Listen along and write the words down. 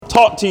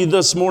talk to you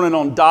this morning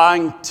on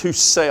dying to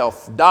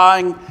self.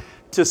 Dying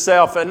to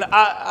self. And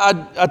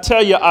I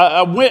tell you,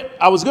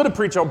 I was going to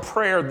preach on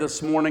prayer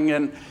this morning,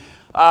 and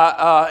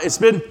it's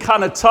been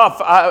kind of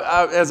tough.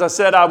 As I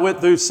said, I went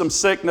through some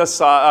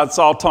sickness. I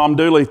saw Tom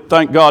Dooley,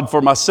 thank God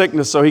for my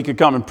sickness so he could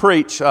come and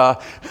preach.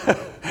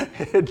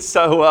 And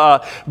so,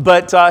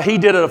 but he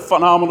did a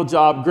phenomenal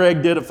job.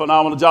 Greg did a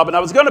phenomenal job. And I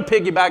was going to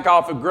piggyback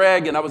off of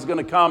Greg, and I was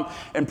going to come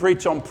and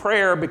preach on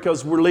prayer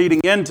because we're leading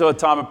into a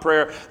time of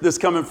prayer this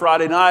coming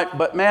Friday night.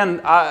 But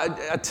man,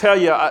 I tell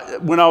you,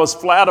 when I was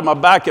flat on my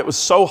back, it was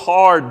so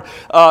hard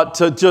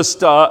to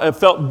just, I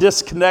felt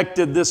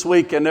disconnected this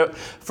week and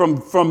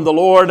from the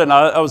Lord. And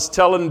I was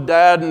telling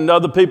Dad and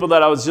other people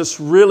that I was just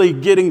really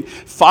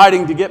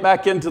fighting to get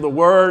back into the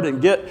Word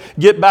and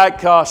get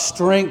back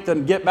strength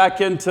and get back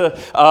into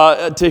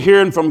to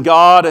hearing from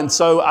God. And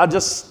so I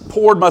just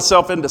poured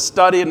myself into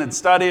studying,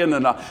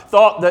 and I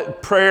thought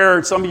that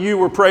prayer, some of you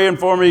were praying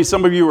for me,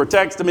 some of you were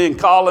texting me and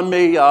calling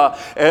me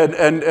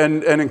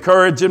and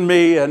encouraging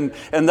me and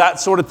that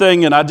sort of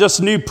thing. And I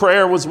just knew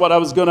prayer was what I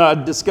was going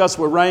to discuss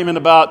with Raymond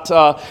about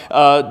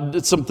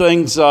some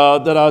things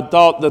that I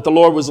thought that the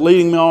Lord was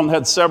leading me on.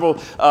 Had several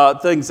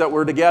things that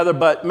were together,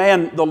 but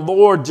man, the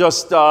Lord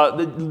just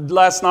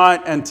last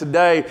night and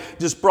today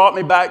just brought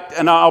me back.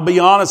 And I'll be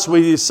honest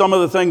with you, some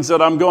of the things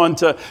that I'm going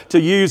to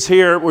use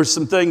here were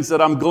some things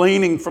that I'm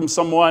gleaning from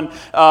someone,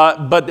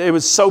 but it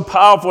was so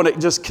powerful, and it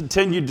just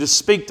continued to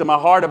speak to my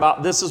heart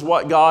about this is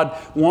what God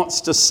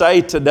wants to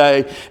say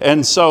today.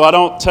 And so I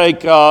don't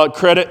take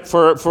credit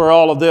for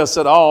all of this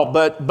at all,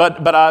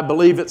 but I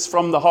believe it's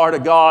from the heart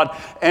of God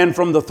and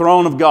from the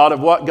throne of God of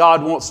what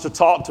God wants to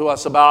talk to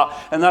us about,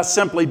 and that's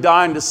simply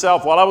dying to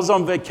self. While I was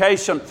on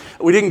vacation,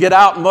 we didn't get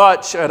out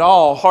much at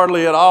all,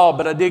 hardly at all,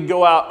 but I did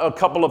go out a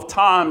couple of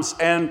times,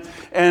 and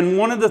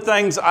one of the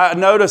things I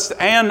noticed,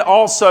 and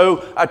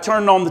also I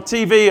turned on the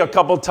TV a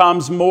couple of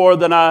times more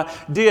than I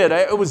did.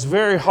 It was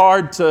very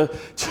hard to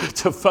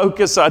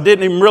focus. I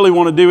didn't even really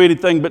want to do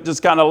anything but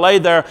just kind of lay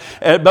there.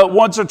 But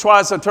once or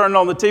twice I turned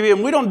on the TV,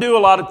 and we don't do a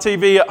lot of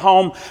TV at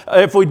home.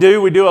 If we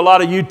do a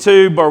lot of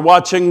YouTube or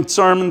watching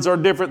sermons or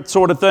different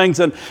sort of things.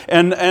 And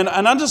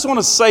I just want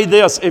to say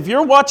this: if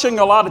you're watching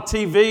a lot of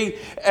TV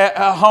at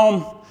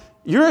home,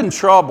 you're in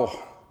trouble.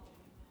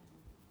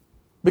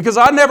 Because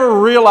I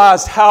never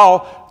realized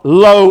how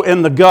low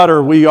in the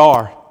gutter we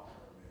are.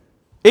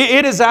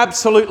 It is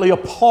absolutely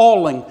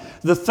appalling,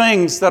 the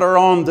things that are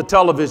on the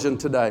television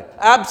today.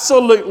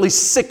 Absolutely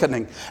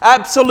sickening.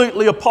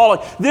 Absolutely appalling.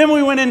 Then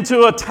we went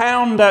into a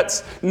town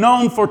that's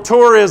known for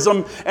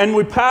tourism, and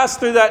we passed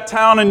through that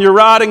town, and you're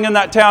riding in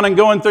that town and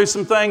going through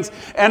some things,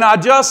 and I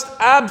just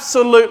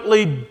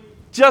absolutely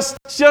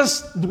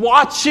Just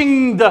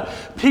watching the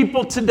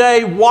people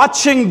today,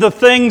 watching the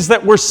things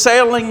that we're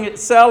selling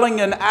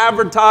and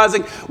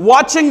advertising,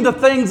 watching the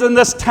things in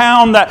this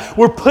town that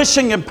we're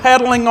pushing and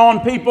peddling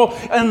on people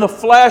in the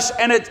flesh,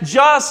 and it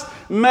just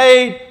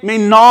made me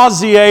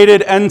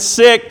nauseated and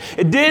sick.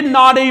 It did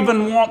not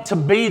even want to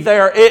be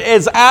there. It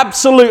is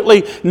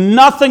absolutely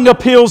nothing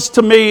appeals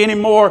to me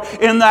anymore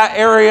in that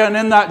area and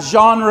in that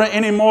genre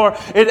anymore.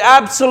 It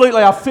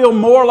absolutely, I feel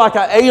more like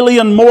an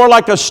alien, more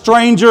like a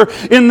stranger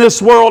in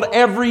this world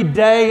every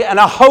day, and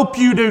I hope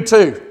you do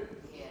too.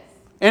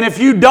 And if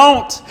you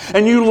don't,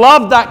 and you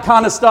love that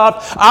kind of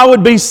stuff, I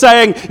would be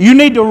saying you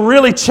need to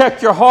really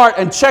check your heart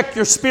and check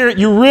your spirit.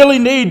 You really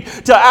need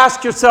to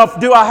ask yourself,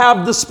 do I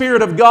have the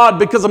Spirit of God?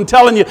 Because I'm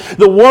telling you,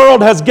 the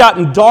world has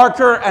gotten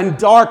darker and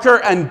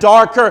darker and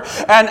darker.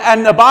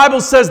 And the Bible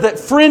says that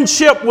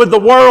friendship with the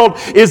world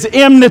is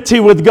enmity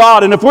with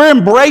God. And if we're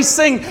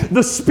embracing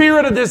the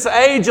spirit of this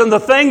age and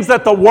the things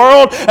that the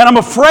world, and I'm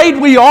afraid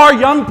we are,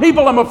 young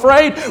people, I'm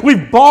afraid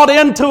we've bought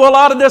into a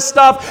lot of this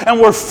stuff,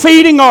 and we're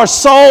feeding our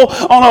soul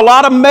on a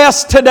lot of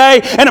mess today.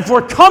 And if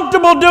we're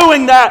comfortable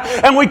doing that,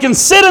 and we can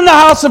sit in the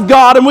house of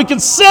God, and we can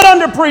sit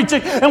under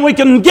preaching, and we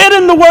can get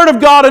in the Word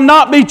of God and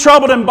not be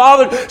troubled and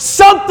bothered,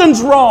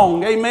 something's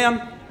wrong.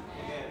 Amen?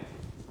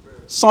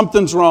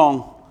 Something's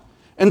wrong.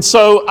 And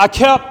so I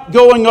kept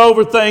going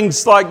over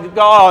things like,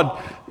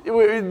 God,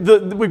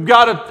 I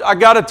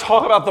got to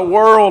talk about the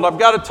world. I've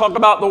got to talk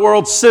about the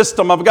world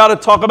system. I've got to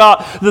talk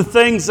about the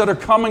things that are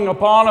coming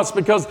upon us,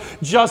 because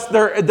just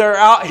they're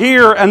out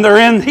here and they're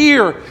in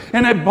here,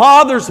 and it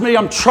bothers me.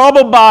 I'm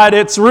troubled by it.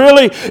 It's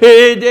really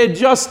it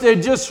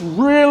just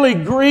really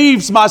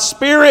grieves my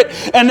spirit,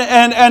 and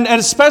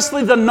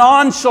especially the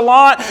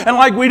nonchalant and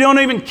like we don't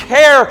even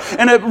care,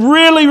 and it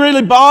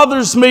really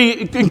bothers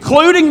me,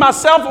 including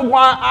myself, of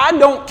why I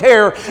don't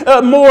care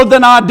more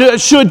than I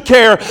should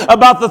care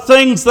about the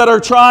things that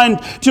are trying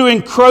to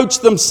encroach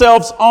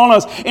themselves on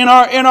us.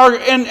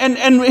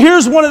 And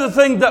here's one of the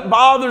things that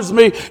bothers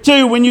me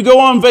too. When you go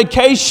on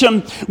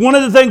vacation, one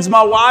of the things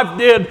my wife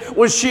did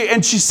was she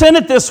sent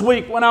it this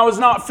week when I was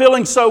not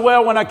feeling so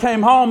well when I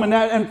came home. And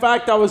in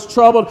fact, I was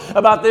troubled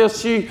about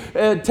this. She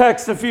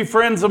texted a few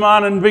friends of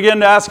mine and began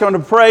to ask them to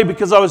pray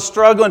because I was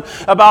struggling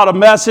about a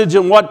message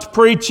and what to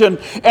preach.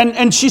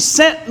 And she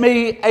sent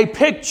me a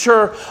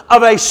picture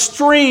of a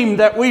stream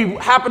that we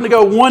happened to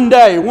go one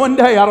day.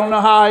 I don't know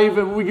how I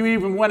even we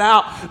even went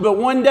out. But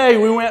one day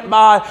we went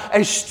by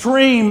a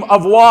stream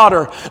of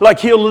water. Like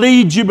He'll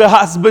lead you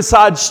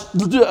beside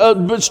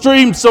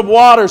streams of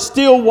water,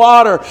 still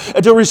water,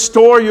 to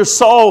restore your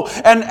soul.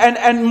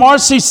 And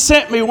Marcy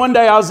sent me one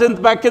day, I was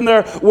back in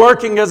there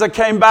working as I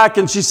came back,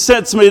 and she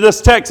sends me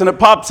this text, and it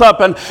pops up,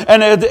 and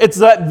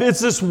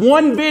it's this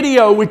one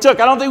video we took.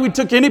 I don't think we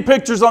took any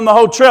pictures on the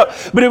whole trip,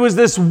 but it was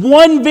this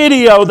one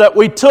video that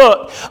we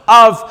took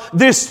of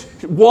this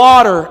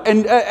water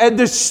and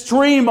this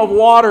stream of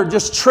water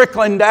just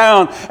trickling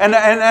down, and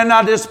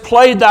I just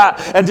played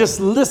that and just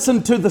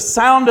listened to the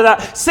sound of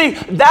that. See,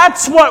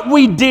 that's what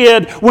we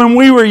did when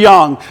we were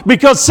young.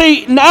 Because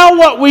see, now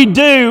what we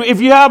do,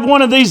 if you have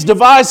one of these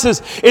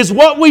devices, is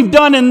what we've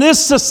done in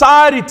this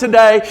society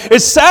today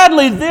is,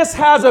 sadly, this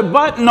has a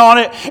button on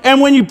it, and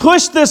when you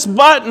push this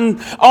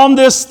button on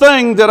this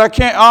thing that I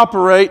can't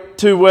operate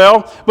too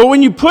well, but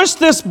when you push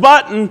this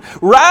button,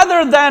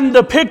 rather than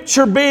the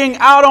picture being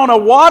out on a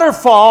waterfall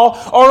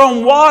or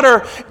on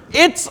water,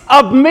 it's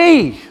of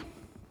me.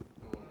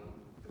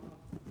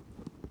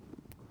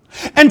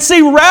 And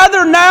see,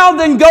 rather now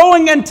than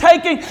going and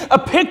taking a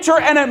picture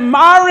and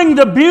admiring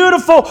the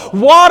beautiful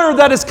water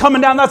that is coming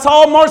down, that's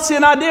all Marcy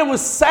and I did,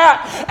 was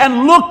sat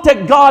and looked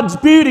at God's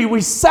beauty. We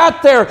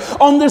sat there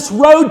on this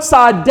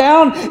roadside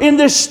down in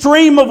this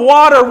stream of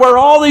water where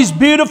all these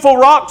beautiful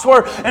rocks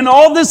were and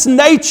all this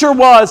nature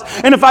was.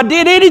 And if I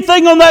did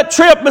anything on that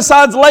trip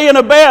besides lay in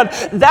a bed,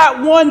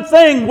 that one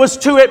thing was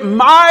to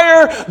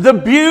admire the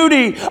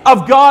beauty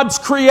of God's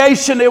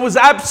creation. It was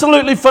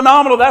absolutely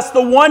phenomenal. That's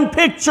the one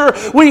picture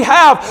we have.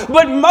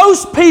 But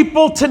most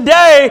people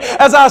today,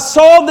 as I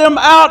saw them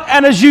out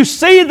and as you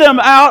see them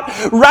out,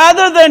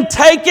 rather than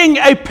taking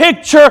a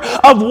picture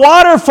of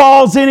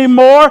waterfalls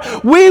anymore,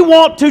 we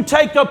want to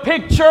take a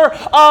picture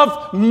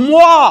of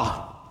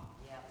moi,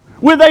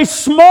 with a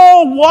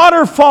small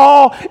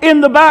waterfall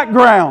in the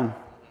background.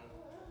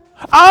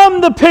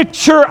 I'm the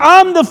picture,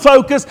 I'm the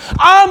focus,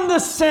 I'm the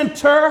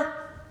center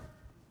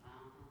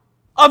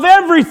of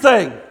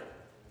everything.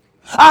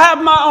 I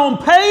have my own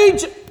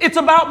page, it's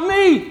about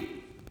me.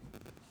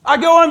 I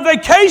go on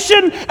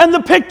vacation and the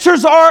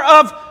pictures are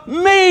of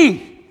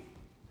me.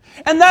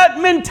 And that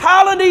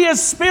mentality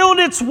has spilled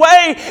its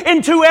way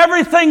into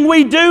everything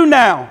we do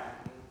now.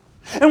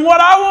 And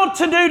what I want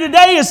to do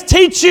today is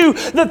teach you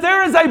that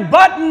there is a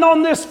button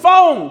on this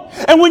phone.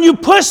 And when you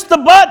push the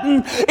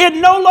button,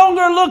 it no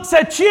longer looks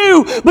at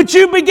you, but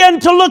you begin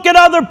to look at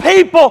other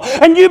people,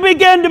 and you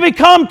begin to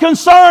become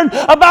concerned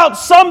about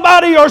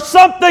somebody or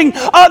something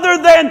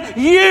other than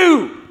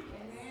you.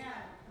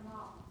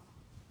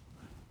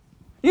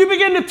 You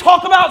begin to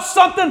talk about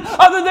something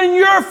other than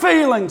your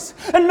feelings.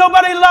 And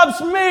nobody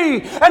loves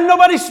me. And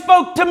nobody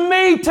spoke to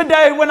me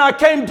today when I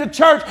came to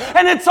church.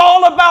 And it's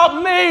all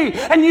about me.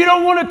 And you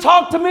don't want to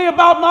talk to me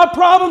about my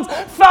problems?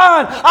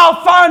 Fine.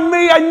 I'll find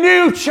me a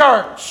new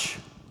church.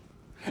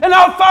 And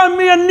I'll find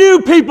me a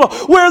new people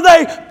where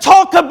they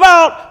talk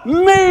about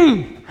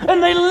me.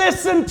 And they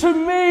listen to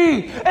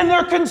me. And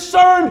they're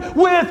concerned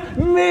with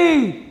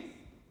me.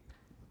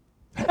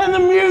 And the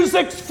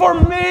music's for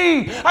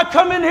me. I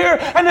come in here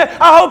and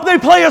I hope they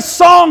play a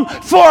song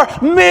for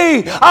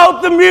me. I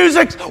hope the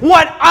music's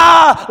what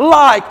I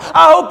like.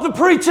 I hope the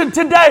preaching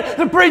today,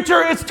 the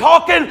preacher is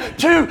talking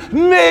to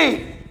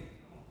me.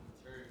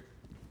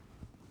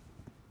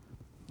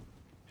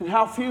 And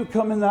how few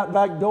come in that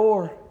back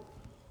door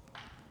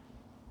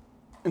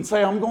and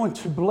say, I'm going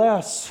to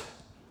bless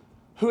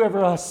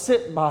whoever I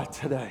sit by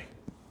today.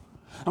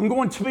 I'm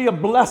going to be a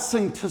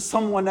blessing to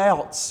someone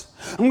else.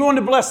 I'm going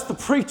to bless the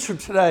preacher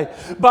today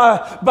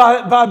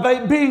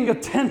by being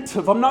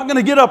attentive. I'm not going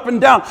to get up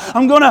and down.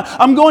 I'm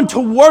going to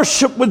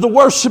worship with the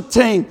worship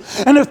team.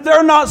 And if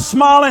they're not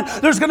smiling,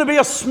 there's going to be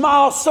a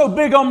smile so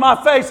big on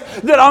my face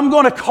that I'm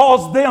going to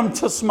cause them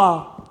to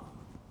smile.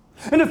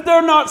 And if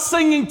they're not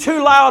singing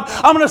too loud,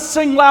 I'm going to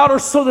sing louder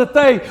so that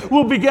they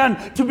will begin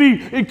to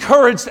be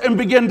encouraged and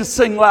begin to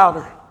sing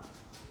louder.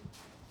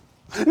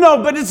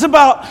 No, but it's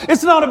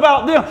not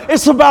about them.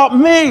 It's about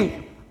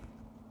me.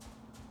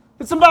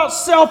 It's about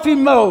selfie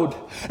mode.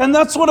 And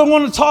that's what I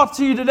want to talk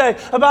to you today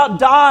about,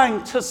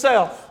 dying to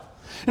self.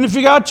 And if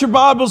you got your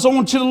Bibles, I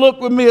want you to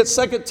look with me at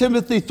 2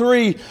 Timothy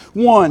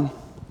 3:1.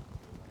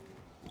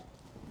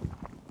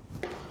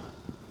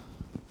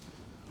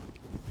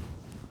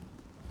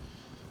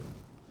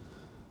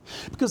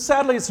 Because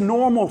sadly, it's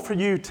normal for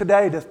you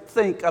today to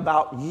think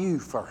about you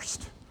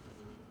first.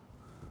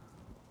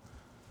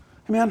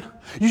 Man,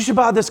 you should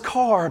buy this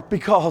car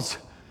because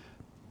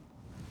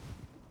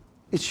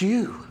it's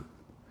you.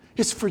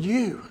 It's for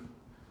you.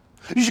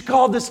 You should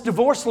call this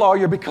divorce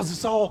lawyer because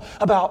it's all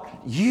about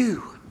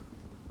you.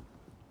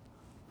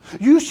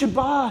 You should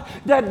buy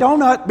that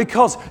donut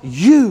because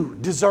you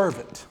deserve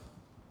it.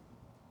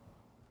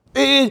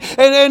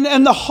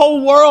 And the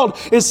whole world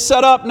is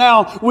set up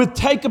now with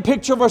take a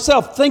picture of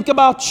ourselves. Think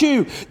about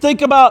you.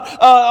 Think about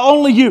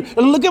only you.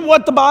 And look at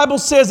what the Bible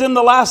says in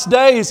the last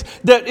days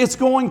that it's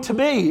going to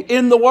be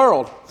in the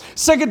world.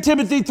 2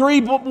 Timothy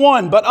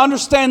 3:1. But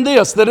understand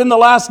this, that in the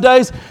last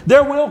days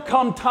there will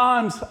come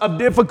times of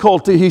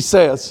difficulty, he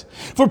says.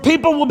 For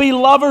people will be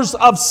lovers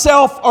of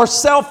self or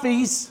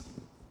selfies,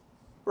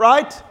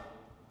 right?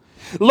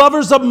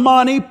 Lovers of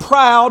money,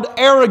 proud,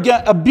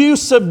 arrogant,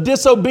 abusive,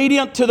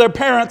 disobedient to their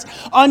parents,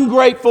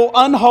 ungrateful,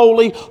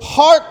 unholy,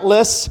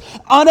 heartless,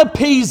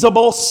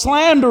 unappeasable,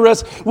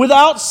 slanderous,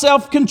 without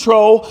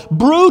self-control,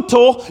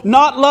 brutal,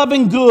 not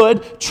loving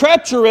good,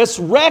 treacherous,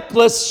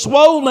 reckless,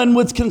 swollen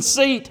with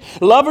conceit,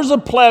 lovers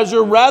of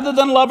pleasure rather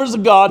than lovers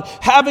of God,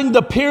 having the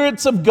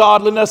appearance of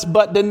godliness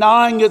but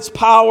denying its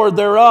power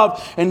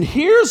thereof. And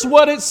here's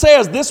what it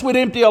says. This would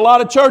empty a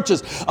lot of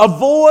churches.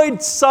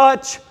 Avoid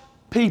such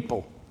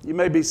people. You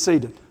may be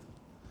seated.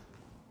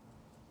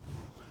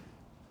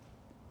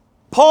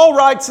 Paul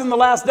writes in the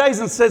last days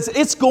and says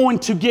it's going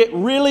to get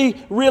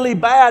really, really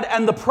bad.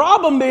 And the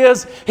problem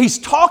is he's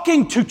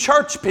talking to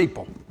church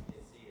people.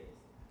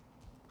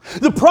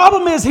 The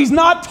problem is he's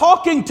not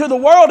talking to the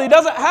world. He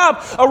doesn't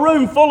have a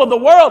room full of the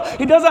world.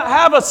 He doesn't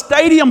have a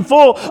stadium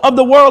full of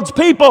the world's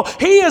people.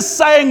 He is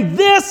saying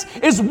this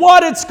is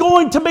what it's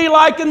going to be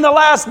like in the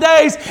last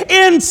days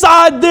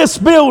inside this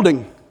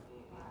building.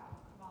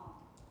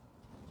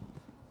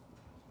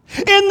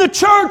 In the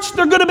church,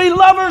 they're going to be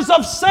lovers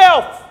of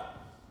self.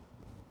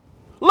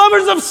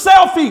 Lovers of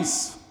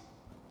selfies.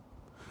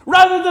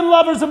 Rather than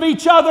lovers of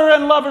each other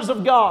and lovers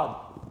of God.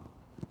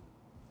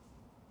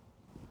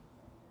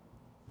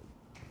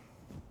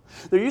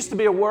 There used to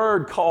be a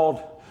word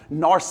called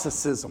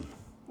narcissism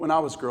when I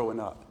was growing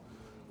up.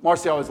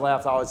 Marcy always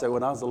laughs. I always say,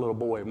 when I was a little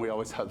boy, and we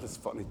always have this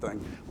funny thing.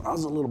 When I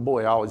was a little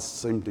boy, I always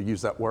seemed to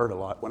use that word a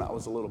lot when I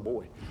was a little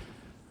boy.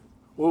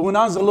 Well, when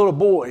I was a little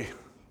boy,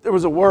 there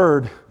was a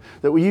word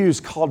that we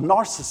used called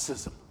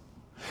narcissism.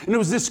 And it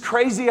was this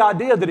crazy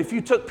idea that if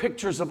you took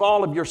pictures of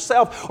all of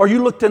yourself or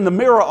you looked in the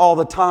mirror all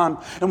the time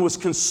and was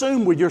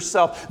consumed with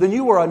yourself, then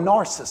you were a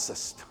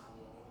narcissist.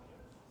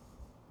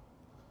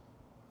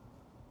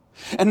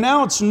 And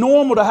now it's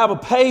normal to have a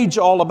page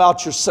all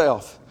about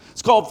yourself.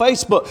 It's called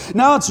Facebook.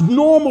 Now it's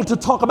normal to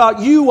talk about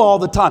you all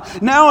the time.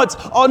 Now it's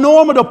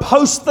normal to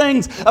post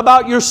things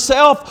about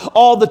yourself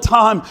all the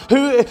time.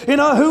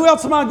 Who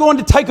else am I going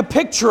to take a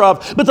picture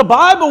of? But the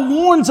Bible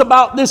warns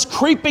about this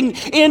creeping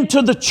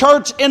into the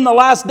church in the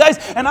last days.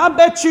 And I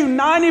bet you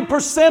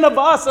 90% of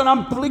us, and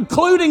I'm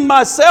including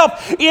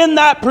myself in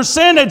that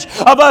percentage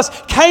of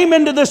us, came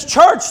into this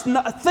church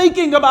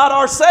thinking about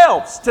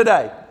ourselves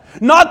today.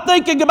 Not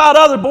thinking about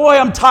other. Boy,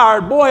 I'm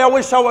tired. Boy, I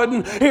wish I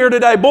wasn't here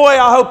today. Boy,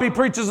 I hope he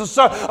preaches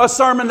a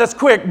sermon that's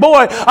quick.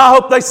 Boy, I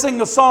hope they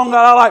sing a song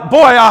that I like. Boy,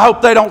 I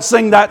hope they don't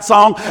sing that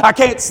song. I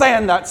can't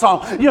stand that song.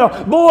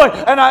 Boy,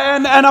 and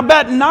I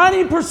bet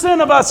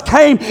 90% of us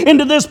came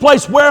into this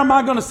place. Where am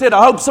I going to sit?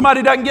 I hope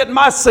somebody doesn't get in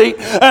my seat.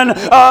 And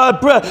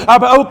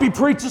I hope he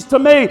preaches to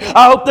me.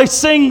 I hope they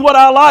sing what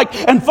I like.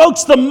 And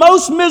folks, the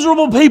most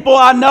miserable people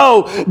I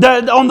know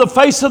that on the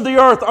face of the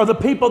earth are the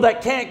people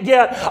that can't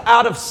get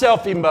out of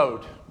selfie mode.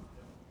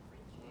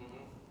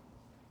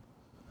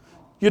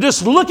 You're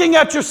just looking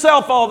at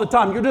yourself all the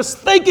time. You're just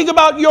thinking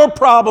about your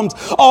problems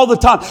all the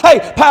time. Hey,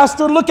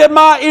 Pastor, look at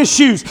my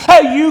issues.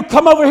 Hey, you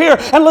come over here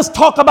and let's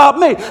talk about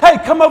me. Hey,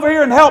 come over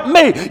here and help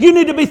me. You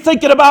need to be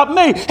thinking about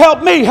me.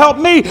 Help me, help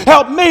me,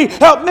 help me,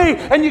 help me.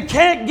 And you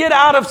can't get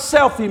out of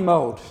selfie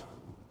mode.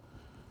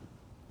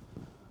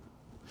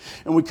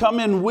 And we come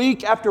in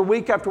week after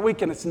week after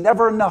week, and it's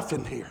never enough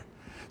in here.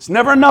 It's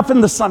never enough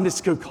in the Sunday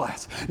school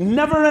class.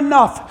 Never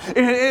enough.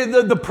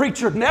 The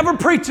preacher never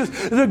preaches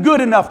good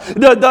enough.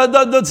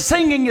 The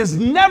singing is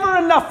never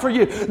enough for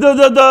you.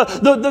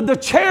 The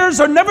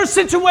chairs are never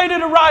situated in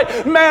the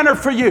right manner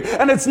for you.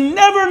 And it's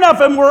never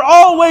enough. And we're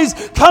always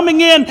coming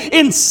in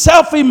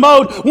selfie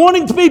mode,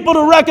 wanting people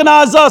to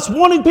recognize us,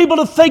 wanting people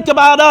to think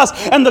about us.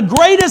 And the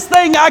greatest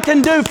thing I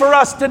can do for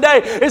us today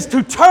is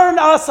to turn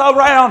us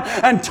around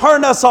and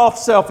turn us off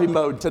selfie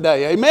mode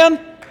today.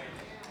 Amen?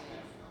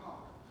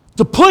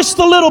 To push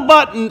the little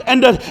button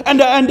and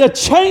to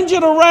change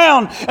it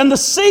around. And the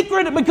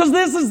secret, because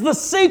this is the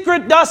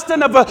secret,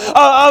 Dustin, of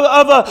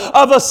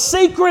a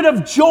secret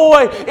of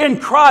joy in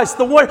Christ.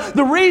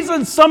 The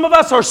reason some of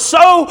us are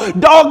so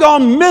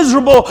doggone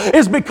miserable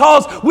is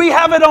because we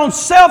have it on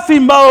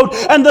selfie mode.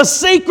 And the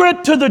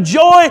secret to the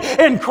joy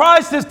in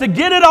Christ is to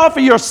get it off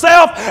of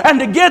yourself and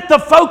to get the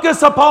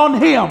focus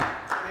upon Him.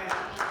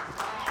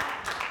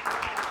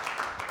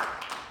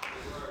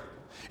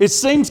 It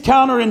seems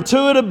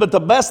counterintuitive, but the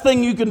best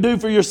thing you can do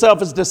for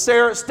yourself is to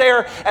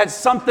stare at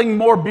something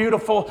more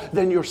beautiful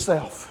than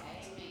yourself.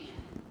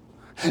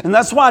 And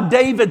that's why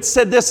David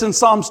said this in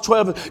Psalms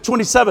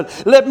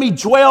 12:27. Let me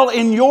dwell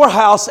in your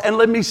house and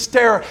let me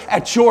stare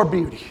at your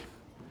beauty.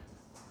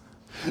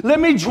 Let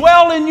me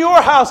dwell in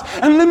your house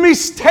and let me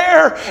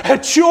stare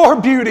at your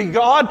beauty,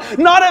 God,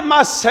 not at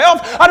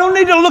myself. I don't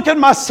need to look at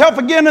myself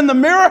again in the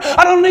mirror.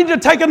 I don't need to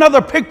take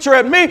another picture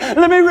at me.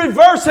 Let me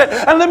reverse it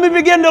and let me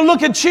begin to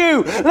look at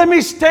you. Let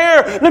me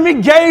stare. Let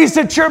me gaze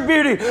at your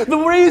beauty. The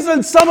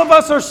reason some of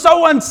us are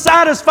so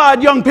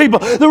unsatisfied, young people,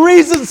 the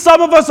reason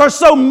some of us are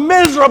so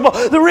miserable,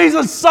 the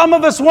reason some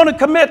of us want to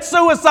commit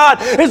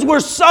suicide is we're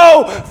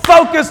so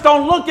focused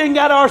on looking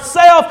at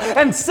ourselves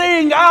and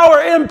seeing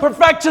our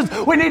imperfections.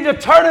 We need to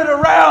turn it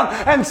around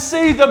and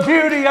see the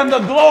beauty and the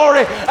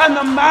glory and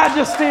the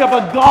majesty of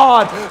a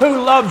God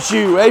who loves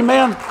you.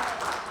 Amen.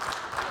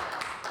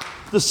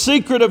 The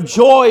secret of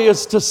joy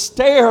is to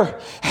stare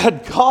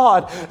at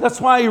God.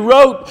 That's why he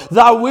wrote,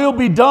 "Thy will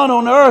be done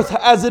on earth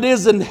as it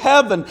is in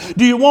heaven."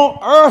 Do you want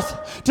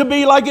earth to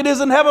be like it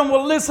is in heaven?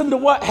 Well, listen to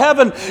what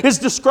heaven is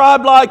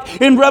described like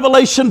in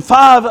Revelation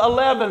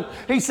 5:11.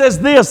 He says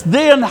this,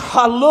 "Then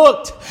I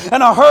looked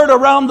and I heard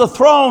around the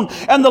throne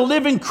and the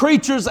living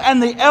creatures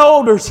and the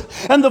elders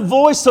and the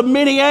voice of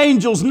many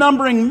angels,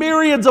 numbering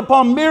myriads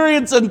upon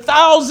myriads and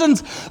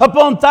thousands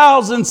upon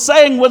thousands,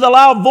 saying with a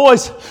loud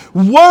voice,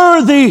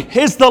 Worthy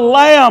is the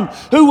Lamb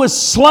who was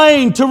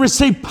slain to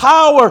receive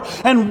power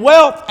and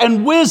wealth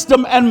and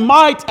wisdom and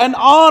might and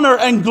honor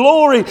and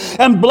glory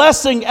and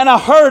blessing. And I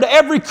heard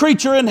every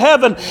creature in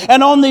heaven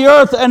and on the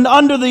earth and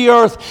under the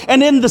earth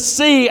and in the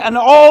sea, and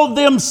all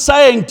them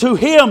saying, To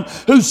him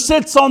who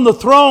sits on the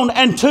throne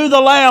and to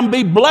the Lamb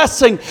be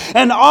blessing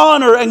and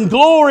honor and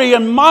glory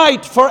and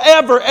might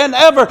forever and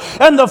ever.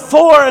 And the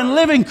four and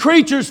living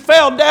creatures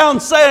fell down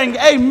saying,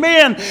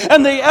 Amen.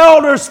 And the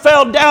elders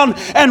fell down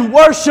and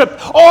worshiped.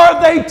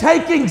 Are they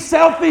taking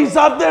selfies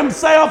of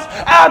themselves?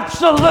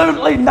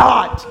 Absolutely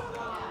not.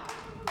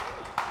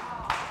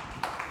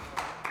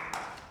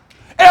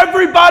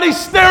 Everybody's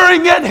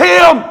staring at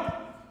him.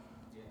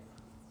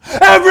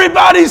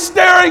 Everybody's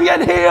staring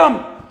at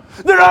him.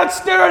 They're not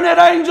staring at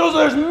angels.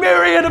 There's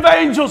myriad of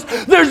angels.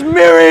 There's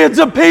myriads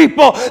of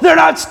people. They're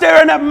not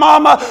staring at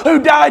Mama who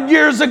died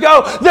years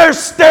ago. They're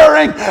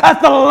staring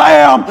at the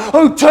Lamb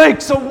who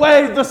takes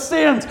away the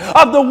sins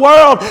of the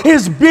world.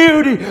 His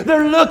beauty.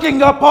 They're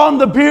looking upon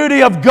the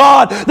beauty of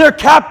God. They're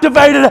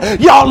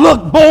captivated. Y'all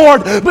look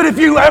bored, but if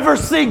you ever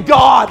see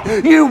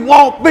God, you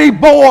won't be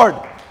bored.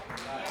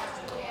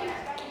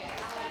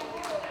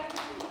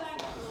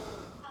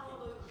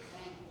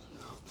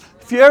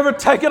 If you ever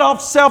take it off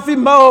selfie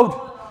mode,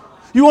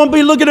 you won't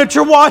be looking at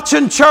your watch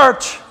in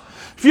church.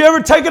 If you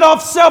ever take it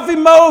off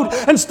selfie mode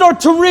and start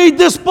to read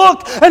this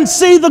book and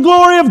see the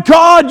glory of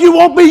God, you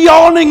won't be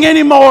yawning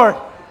anymore.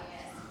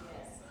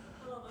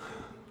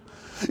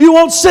 You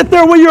won't sit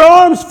there with your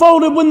arms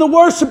folded when the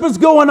worship is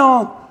going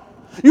on.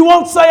 You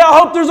won't say, I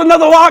hope there's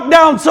another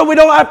lockdown so we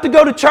don't have to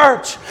go to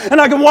church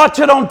and I can watch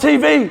it on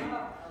TV.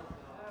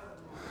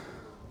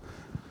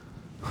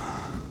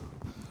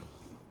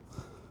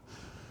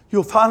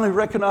 You'll finally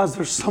recognize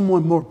there's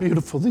someone more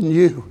beautiful than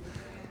you.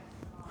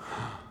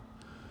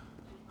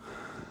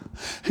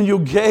 And you'll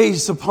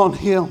gaze upon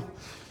Him.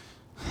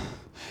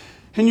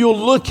 And you'll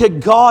look at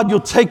God.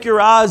 You'll take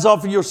your eyes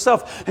off of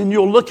yourself and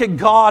you'll look at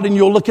God and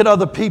you'll look at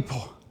other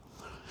people.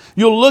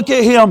 You'll look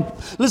at Him.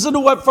 Listen to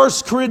what 1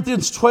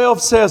 Corinthians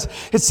 12 says.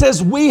 It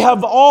says, we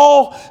have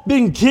all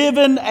been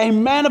given a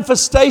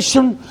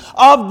manifestation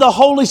of the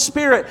Holy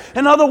Spirit.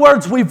 In other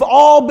words, we've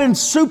all been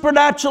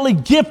supernaturally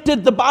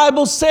gifted, the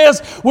Bible says,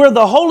 where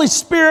the Holy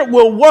Spirit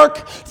will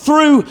work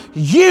through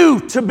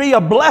you to be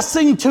a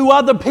blessing to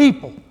other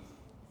people.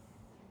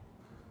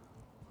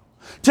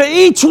 To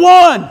each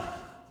one.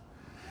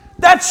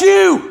 That's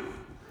you.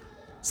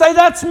 Say,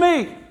 that's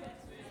me.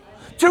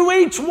 To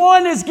each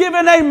one is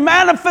given a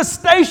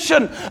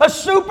manifestation, a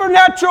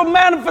supernatural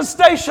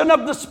manifestation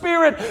of the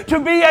Spirit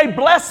to be a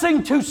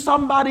blessing to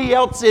somebody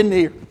else in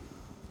here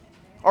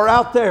or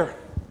out there.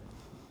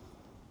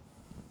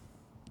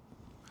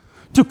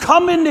 To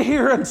come into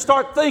here and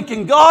start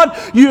thinking, God,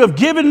 you have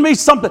given me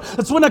something.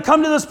 That's when I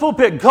come to this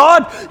pulpit.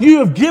 God, you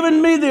have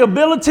given me the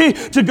ability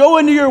to go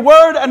into your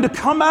word and to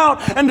come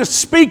out and to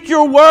speak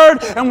your word.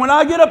 And when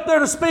I get up there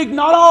to speak,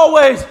 not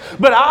always,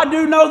 but I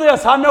do know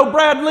this. I know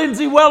Brad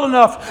Lindsay well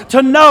enough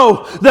to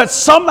know that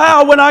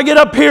somehow when I get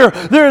up here,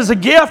 there is a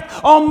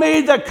gift on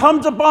me that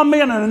comes upon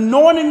me and an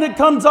anointing that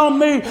comes on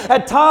me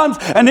at times.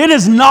 And it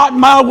is not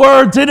my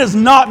words. It is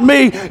not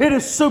me. It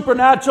is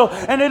supernatural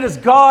and it is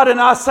God. And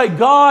I say,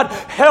 God,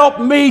 help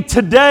me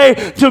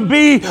today to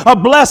be a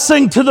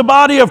blessing to the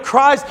body of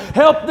Christ.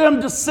 Help them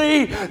to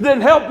see,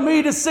 then help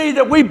me to see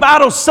that we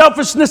battle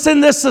selfishness in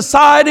this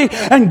society.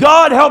 And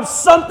God, help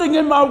something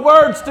in my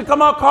words to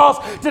come across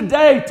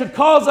today to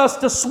cause us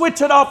to switch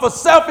it off of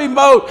selfie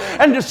mode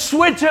and to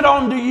switch it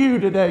on to you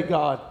today,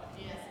 God.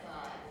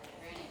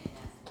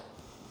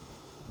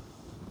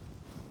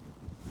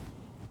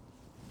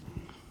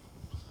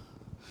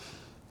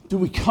 Do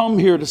we come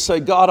here to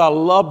say, God, I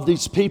love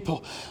these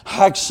people.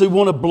 I actually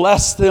want to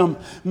bless them.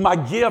 My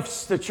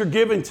gifts that you're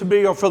giving to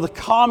me are for the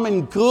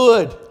common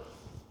good.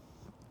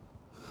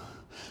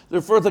 They're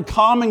for the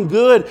common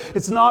good.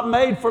 It's not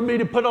made for me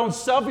to put on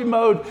selfie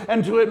mode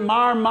and to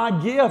admire my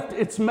gift.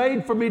 It's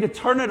made for me to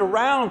turn it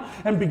around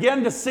and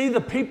begin to see the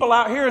people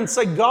out here and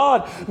say,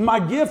 God, my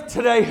gift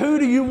today, who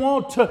do you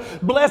want to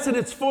bless it?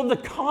 It's for the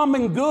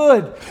common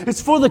good.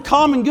 It's for the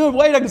common good.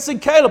 Wait, I can see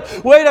Caleb.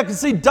 Wait, I can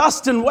see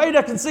Dustin. Wait,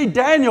 I can see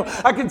Daniel.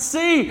 I can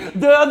see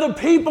the other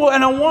people,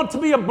 and I want to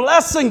be a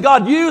blessing.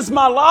 God, use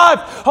my life.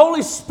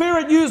 Holy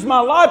Spirit, use my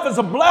life as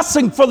a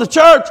blessing for the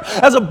church,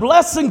 as a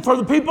blessing for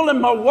the people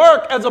in my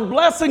work, as a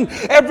blessing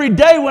every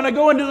day when I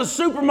go into the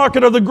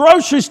supermarket or the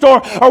grocery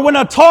store, or when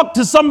I talk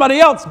to somebody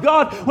else.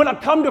 God, when I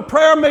come to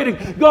prayer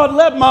meeting, God,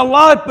 let my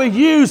life be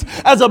used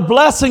as a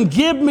blessing.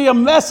 Give me a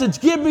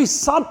message. Give me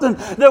something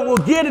that will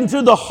get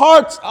into the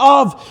hearts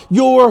of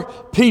your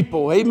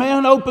people.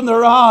 Amen. Open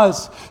their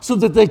eyes so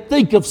that they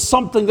think of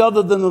something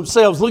other than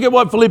themselves. Look at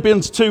what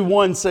Philippians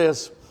 2:1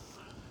 says.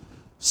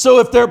 So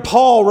if there,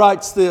 Paul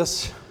writes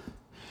this,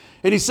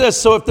 and he says,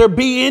 so if there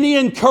be any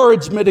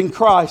encouragement in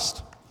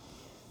Christ,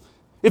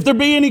 if there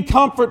be any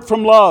comfort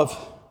from love,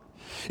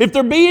 if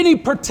there be any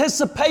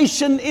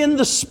participation in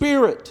the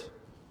Spirit.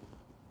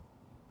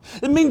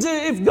 It means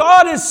if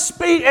God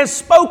has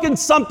spoken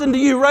something to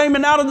you,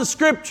 Raymond, out of the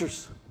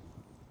Scriptures,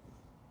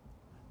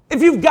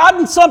 if you've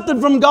gotten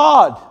something from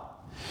God,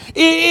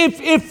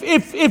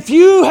 if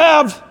you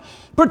have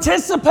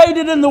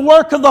participated in the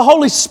work of the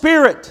Holy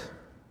Spirit,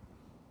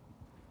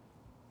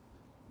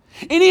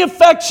 any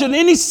affection,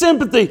 any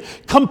sympathy,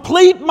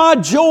 complete my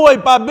joy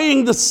by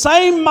being the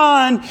same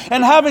mind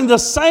and having the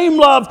same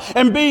love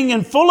and being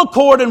in full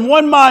accord in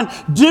one mind.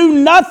 Do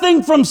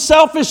nothing from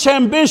selfish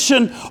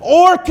ambition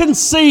or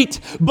conceit,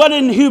 but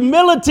in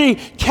humility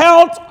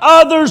count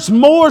others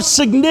more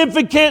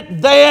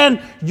significant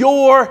than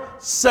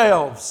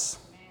yourselves.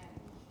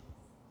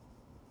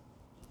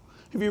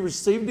 Have you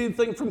received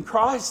anything from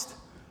Christ?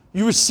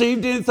 You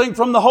received anything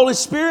from the Holy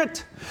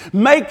Spirit?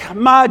 Make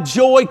my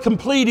joy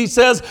complete, he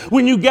says.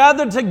 When you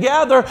gather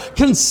together,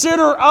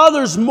 consider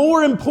others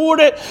more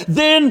important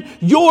than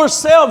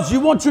yourselves.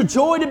 You want your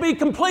joy to be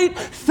complete?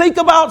 Think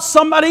about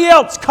somebody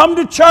else. Come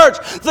to church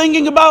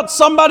thinking about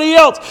somebody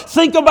else.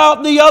 Think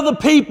about the other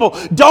people.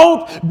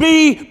 Don't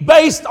be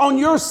based on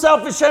your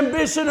selfish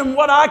ambition and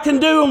what I can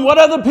do and what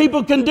other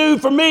people can do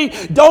for me.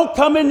 Don't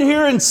come in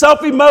here in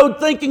selfie mode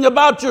thinking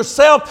about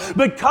yourself,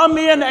 but come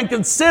in and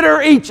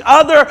consider each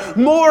other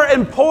more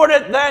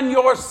important than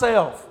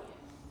yourself.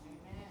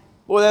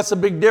 Boy, that's a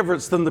big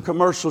difference than the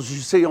commercials you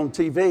see on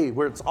TV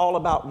where it's all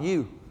about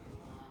you.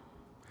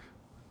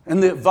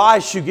 And the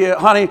advice you get,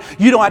 honey,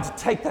 you don't have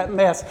to take that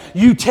mess.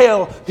 You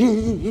tell.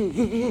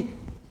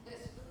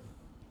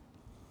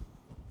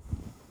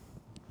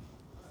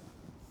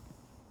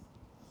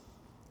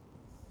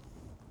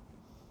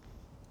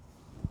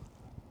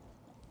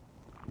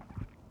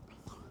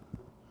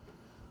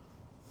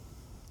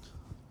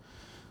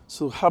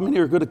 So how many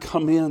are going to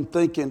come in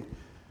thinking,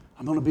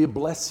 I'm going to be a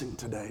blessing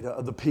today to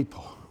other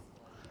people?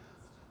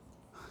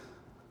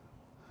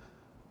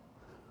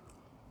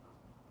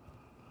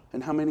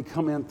 And how many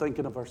come in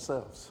thinking of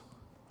ourselves?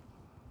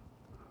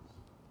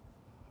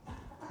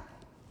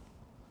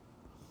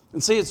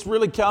 And see, it's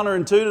really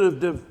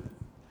counterintuitive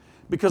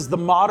because the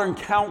modern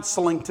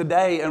counseling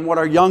today and what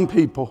our young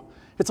people,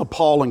 it's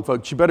appalling,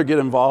 folks. You better get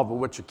involved with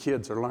what your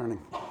kids are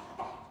learning.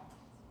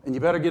 And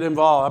you better get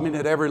involved,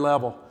 at every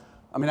level.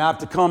 I have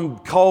to come,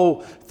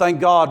 Cole,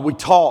 thank God we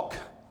talk.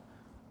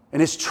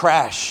 And it's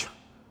trash,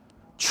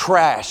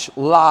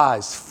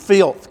 lies,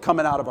 filth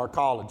coming out of our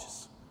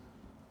colleges.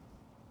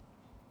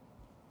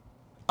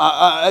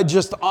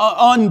 Just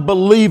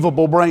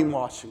unbelievable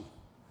brainwashing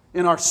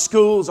in our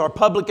schools, our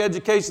public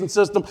education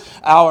system,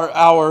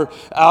 our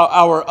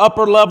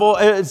upper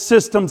level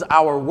systems,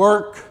 our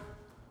work.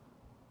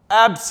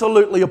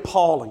 Absolutely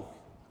appalling.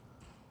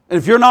 And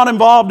if you're not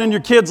involved in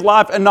your kid's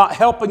life and not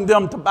helping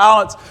them to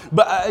balance,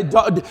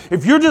 but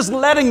if you're just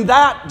letting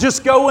that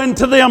just go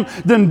into them,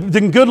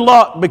 then good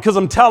luck, because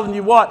I'm telling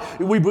you what,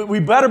 we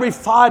better be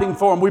fighting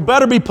for them. We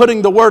better be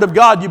putting the Word of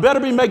God. You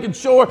better be making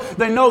sure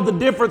they know the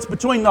difference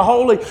between the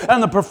holy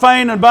and the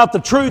profane, and about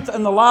the truth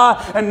and the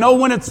lie, and know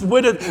when it's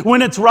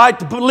right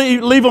to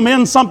leave them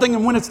in something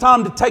and when it's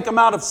time to take them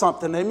out of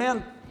something.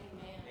 Amen?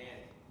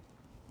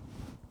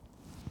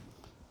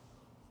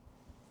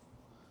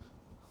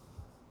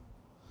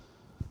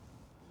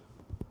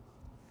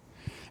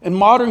 And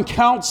modern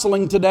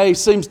counseling today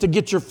seems to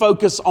get your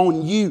focus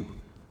on you.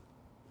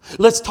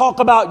 Let's talk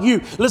about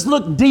you. Let's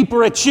look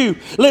deeper at you.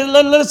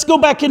 Let's go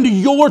back into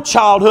your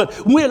childhood.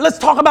 Let's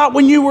talk about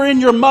when you were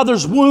in your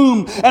mother's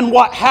womb and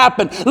what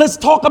happened. Let's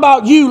talk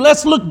about you.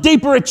 Let's look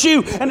deeper at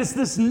you. And it's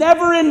this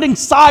never-ending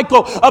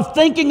cycle of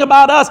thinking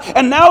about us.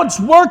 And now it's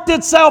worked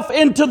itself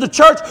into the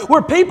church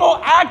where people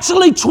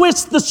actually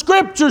twist the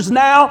Scriptures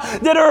now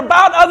that are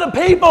about other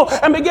people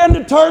and begin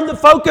to turn the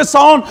focus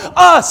on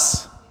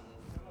us.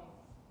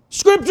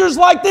 Scriptures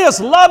like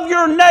this: love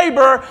your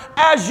neighbor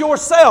as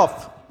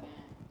yourself.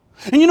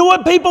 And you know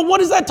what, people? What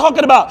is that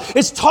talking about?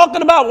 It's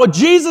talking about what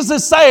Jesus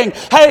is saying.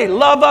 Hey,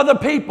 love other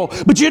people.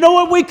 But you know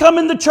what we come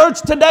into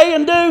church today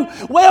and do?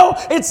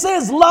 Well, it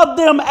says love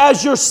them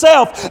as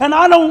yourself. And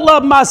I don't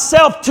love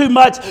myself too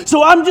much.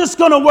 So I'm just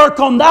going to work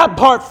on that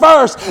part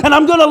first. And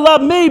I'm going to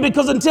love me,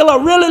 because until I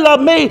really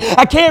love me,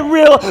 I can't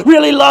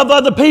really love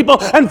other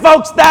people. And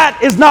folks, that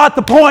is not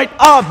the point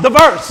of the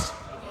verse.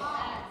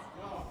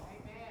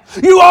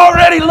 You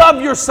already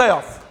love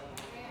yourself.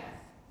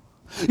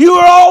 You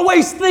are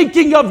always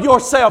thinking of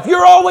yourself.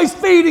 You're always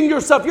feeding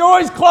yourself. You're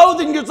always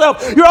clothing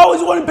yourself. You're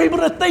always wanting people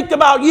to think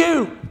about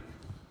you.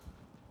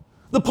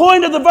 The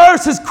point of the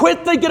verse is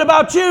quit thinking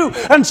about you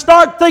and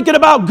start thinking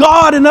about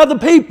God and other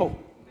people.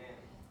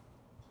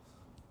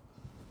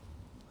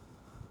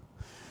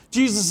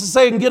 Jesus is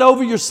saying get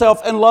over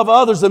yourself and love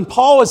others. And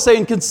Paul is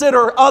saying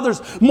consider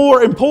others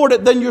more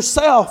important than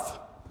yourself.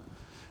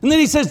 And then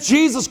he says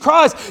Jesus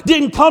Christ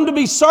didn't come to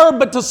be served,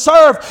 but to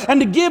serve and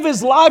to give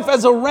his life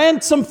as a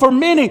ransom for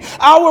many.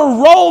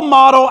 Our role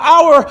model,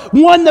 our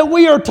one that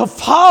we are to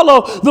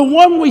follow, the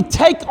one we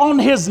take on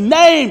his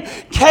name,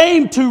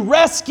 came to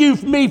rescue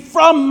me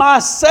from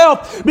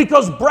myself,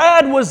 because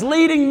Brad was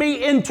leading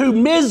me into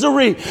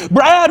misery.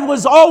 Brad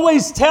was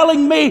always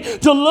telling me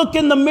to look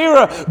in the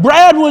mirror.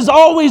 Brad was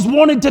always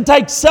wanting to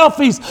take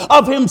selfies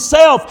of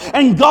himself.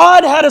 And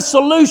God had a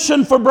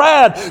solution for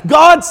Brad.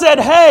 God said,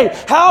 hey,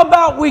 how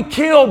about we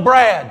kill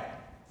Brad?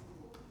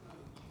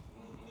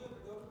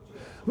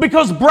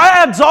 Because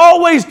Brad's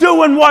always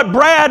doing what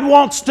Brad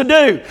wants to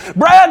do.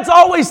 Brad's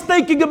always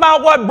thinking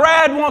about what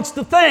Brad wants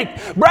to think.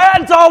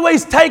 Brad's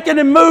always taking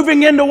and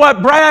moving into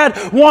what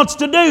Brad wants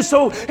to do.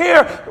 So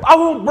here, I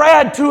want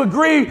Brad to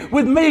agree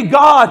with me.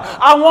 God,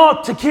 I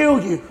want to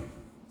kill you.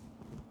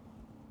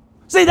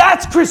 See,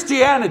 that's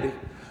Christianity.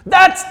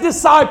 That's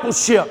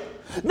discipleship.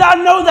 Now, I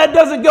know that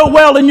doesn't go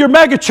well in your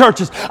mega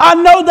churches. I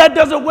know that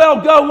doesn't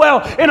go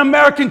well in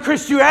American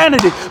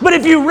Christianity. But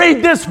if you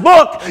read this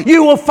book,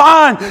 you will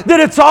find that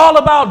it's all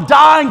about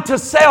dying to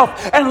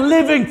self and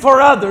living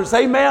for others.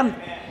 Amen?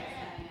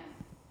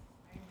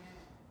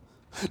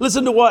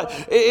 Listen to what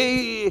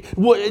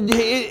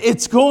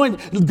it's going.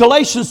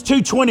 Galatians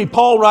 2:20,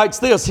 Paul writes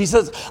this. He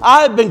says,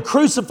 I have been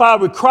crucified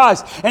with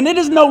Christ, and it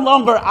is no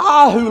longer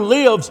I who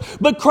lives,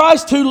 but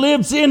Christ who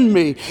lives in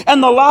me.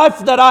 And the life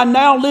that I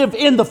now live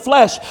in the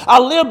flesh, I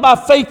live by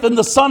faith in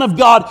the Son of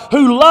God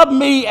who loved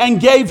me and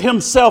gave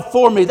himself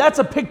for me. That's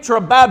a picture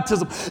of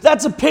baptism.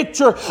 That's a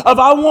picture of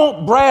I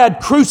want Brad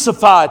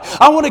crucified.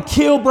 I want to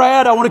kill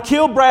Brad. I want to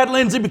kill Brad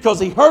Lindsay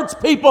because he hurts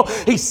people.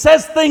 He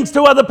says things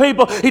to other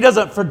people. He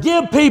doesn't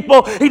forgive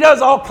people. He does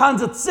all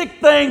kinds of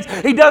sick things.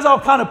 He does all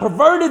kinds of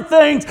perverted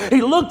things.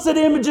 He looks at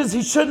images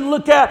he shouldn't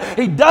look at.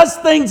 He does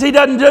things he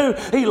doesn't do.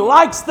 He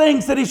likes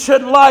things that he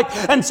shouldn't like.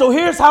 And so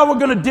here's how we're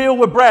going to deal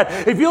with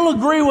Brad. If you'll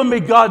agree with me,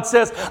 God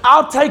says,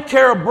 I'll take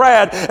care of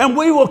Brad, and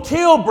we will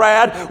kill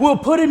Brad. We'll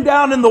put him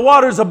down in the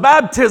waters of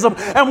baptism,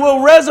 and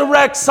we'll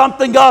resurrect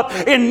something up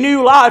in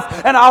new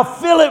life, and I'll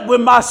fill it with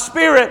my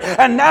spirit,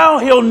 and now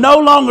he'll no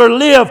longer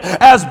live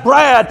as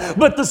Brad,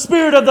 but the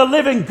Spirit of the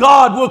living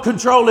God will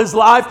control his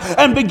life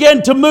and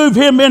begin to move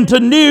him into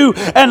new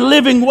and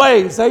living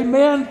ways.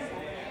 Amen?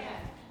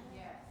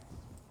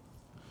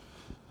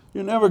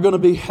 You're never going to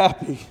be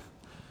happy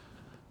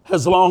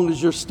as long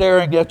as you're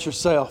staring at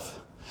yourself.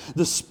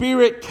 The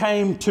Spirit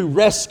came to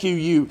rescue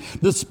you.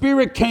 The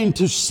Spirit came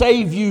to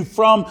save you,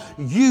 from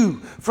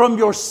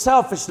your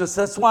selfishness.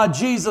 That's why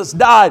Jesus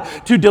died,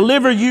 to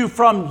deliver you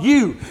from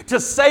you,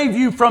 to save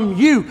you from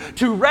you,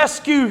 to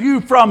rescue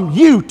you from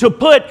you, to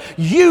put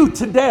you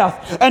to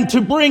death, and to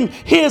bring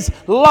His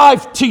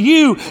life to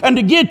you, and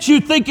to get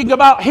you thinking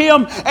about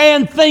Him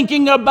and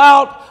thinking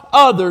about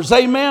others.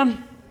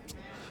 Amen?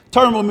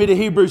 Turn with me to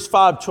Hebrews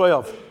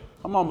 5:12.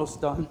 I'm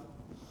almost done.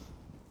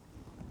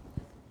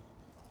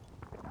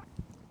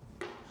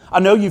 I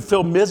know you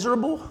feel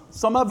miserable,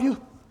 some of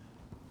you,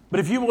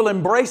 but if you will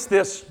embrace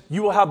this,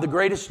 you will have the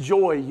greatest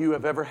joy you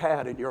have ever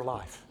had in your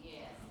life.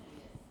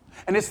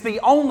 And it's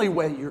the only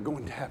way you're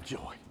going to have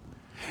joy.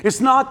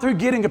 It's not through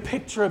getting a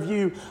picture of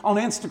you on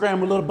Instagram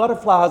with little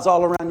butterflies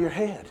all around your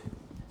head.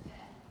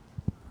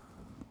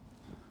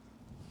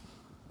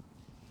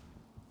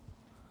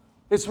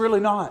 It's really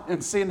not.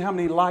 And seeing how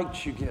many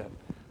likes you get.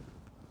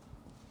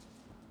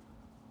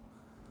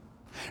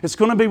 It's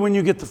going to be when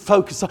you get the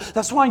focus.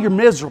 That's why you're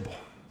miserable.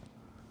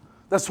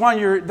 That's why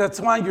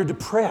you're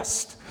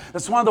depressed.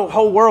 That's why the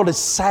whole world is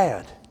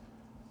sad.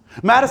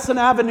 Madison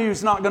Avenue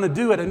is not going to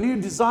do it. A new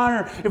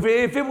designer, if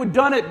it would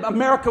done it,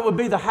 America would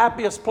be the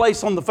happiest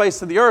place on the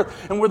face of the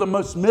earth, and we're the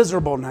most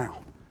miserable now.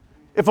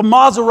 If a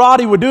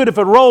Maserati would do it, if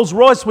a Rolls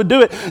Royce would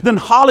do it, then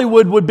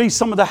Hollywood would be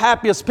some of the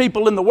happiest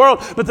people in the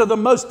world. But they're the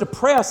most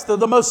depressed, they're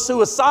the most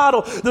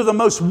suicidal, they're the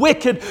most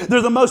wicked,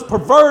 they're the most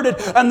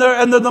perverted, and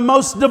they're the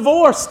most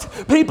divorced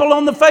people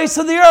on the face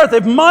of the earth.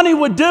 If money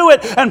would do it,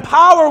 and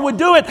power would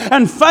do it,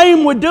 and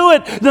fame would do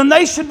it, then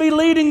they should be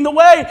leading the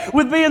way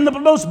with being the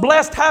most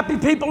blessed, happy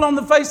people on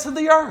the face of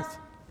the earth.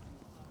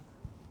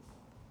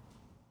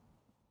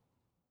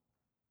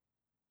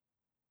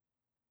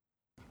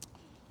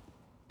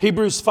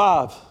 Hebrews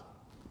 5,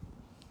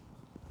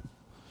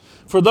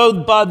 For though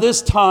by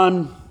this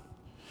time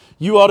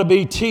you ought to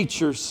be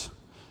teachers,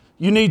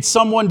 you need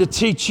someone to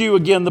teach you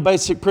again the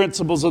basic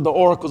principles of the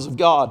oracles of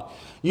God.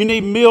 You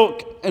need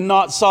milk and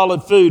not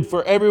solid food,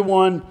 for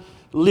everyone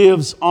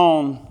lives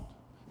on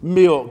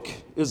milk,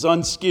 is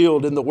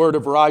unskilled in the word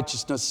of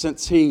righteousness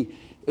since he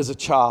is a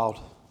child.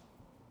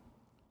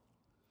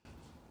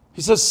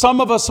 He says some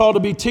of us ought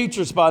to be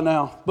teachers by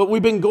now, but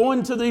we've been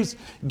going to these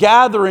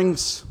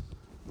gatherings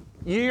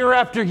year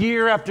after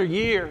year after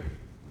year.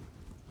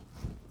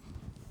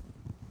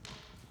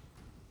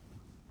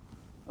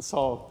 I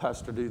saw a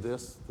pastor do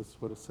this. This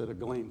would have said a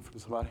glean from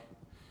somebody.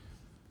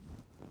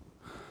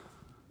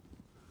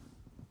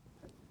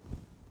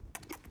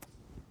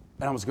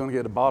 And I was going to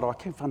get a bottle. I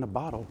can't find a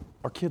bottle.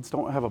 Our kids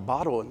don't have a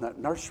bottle in that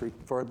nursery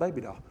for a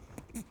baby doll.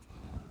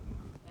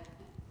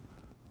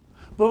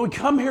 But we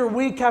come here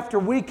week after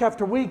week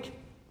after week,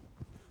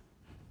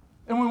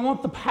 and we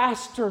want the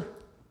pastor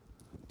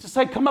to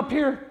say, come up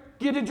here,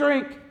 get a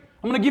drink.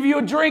 I'm going to give you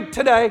a drink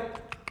today.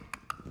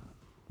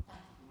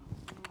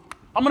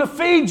 I'm going to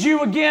feed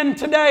you again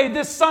today,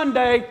 this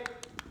Sunday.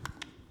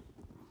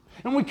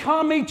 And we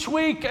come each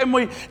week and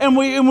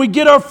we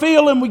get our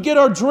fill and we get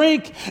our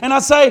drink. And I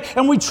say,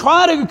 and we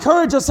try to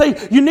encourage, I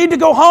say, you need to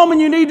go home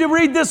and you need to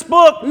read this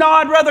book. No,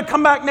 I'd rather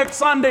come back next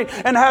Sunday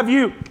and have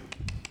you.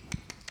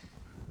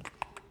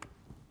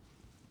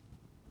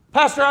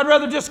 Pastor, I'd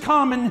rather just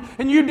come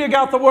and you dig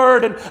out the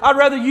word, and I'd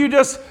rather you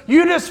just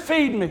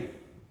feed me.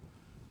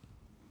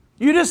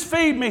 You just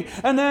feed me.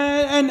 And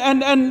then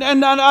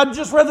and I'd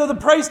just rather the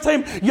praise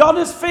team, y'all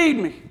just feed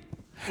me.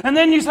 And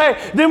then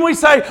we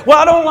say, well,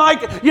 I don't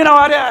like,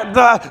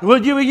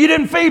 you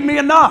didn't feed me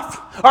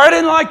enough. Or I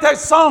didn't like that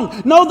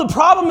song. No, the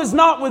problem is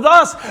not with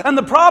us. And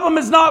the problem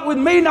is not with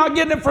me not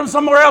getting it from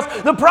somewhere else.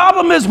 The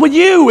problem is with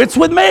you. It's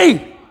with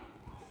me.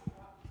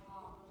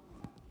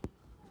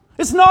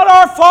 It's not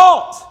our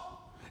fault.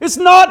 It's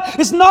not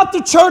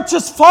the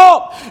church's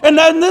fault. And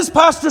then this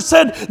pastor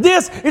said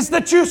this, is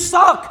that you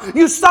suck.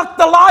 You suck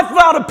the life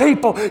out of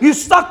people. You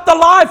suck the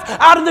life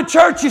out of the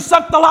church. You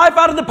suck the life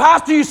out of the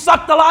pastor. You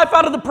suck the life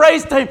out of the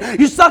praise team.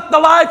 You suck the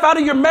life out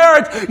of your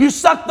marriage. You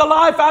suck the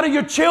life out of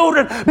your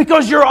children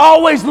because you're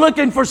always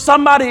looking for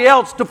somebody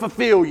else to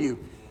fulfill you.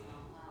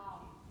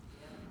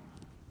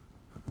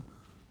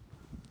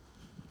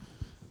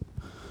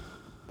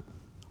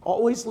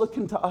 Always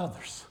looking to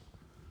others.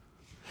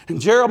 And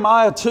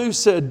Jeremiah 2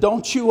 said,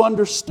 don't you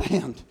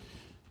understand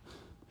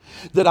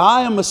that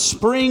I am a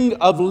spring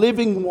of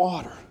living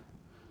water?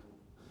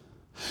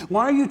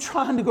 Why are you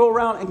trying to go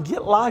around and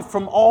get life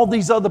from all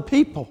these other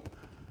people?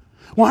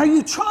 Why are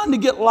you trying to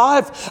get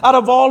life out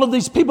of all of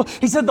these people?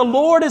 He said, the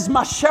Lord is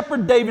my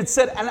shepherd, David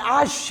said, and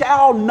I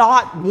shall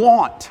not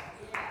want.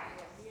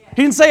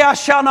 He didn't say I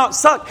shall not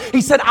suck.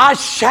 He said, I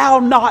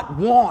shall not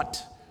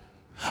want.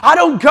 I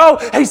don't go,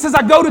 he says,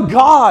 I go to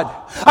God.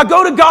 I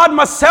go to God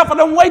myself. I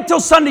don't wait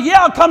till Sunday.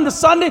 Yeah, I'll come to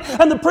Sunday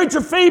and the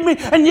preacher feed me.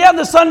 And yeah,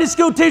 the Sunday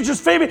school teachers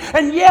feed me.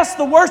 And yes,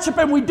 the worship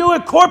and we do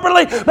it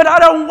corporately. But I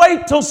don't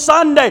wait till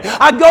Sunday.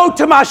 I go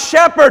to my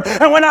shepherd.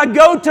 And when I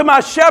go to my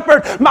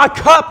shepherd, my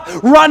cup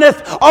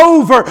runneth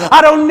over.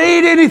 I don't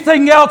need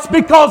anything else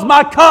because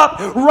my cup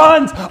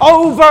runs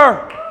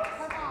over.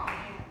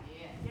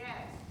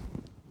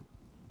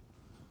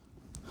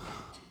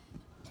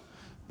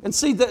 And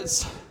see,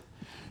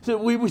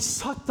 we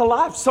suck the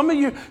life. Some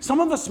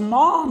of us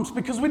moms,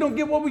 because we don't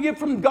get what we get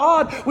from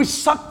God, we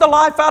suck the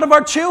life out of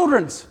our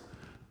children's.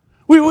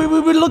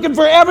 We're looking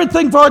for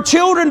everything for our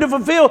children to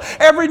fulfill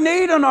every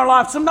need in our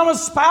life. Sometimes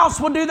a spouse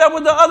will do that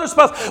with the other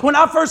spouse. When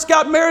I first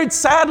got married,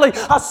 sadly,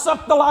 I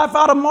sucked the life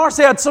out of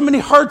Marcy. I had so many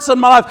hurts in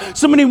my life,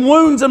 so many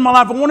wounds in my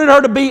life. I wanted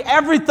her to be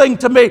everything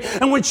to me.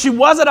 And when she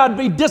wasn't, I'd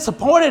be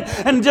disappointed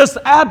and just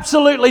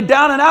absolutely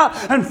down and out.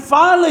 And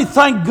finally,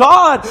 thank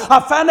God,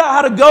 I found out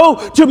how to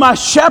go to my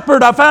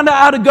shepherd. I found out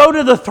how to go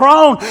to the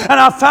throne. And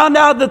I found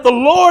out that the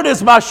Lord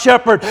is my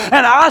shepherd.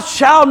 And I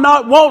shall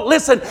not want.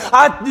 Listen,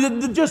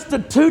 just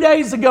 2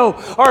 days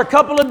ago, or a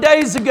couple of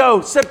days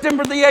ago,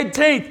 September the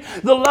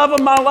 18th, the love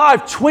of my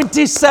life,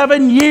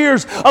 27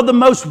 years of the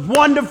most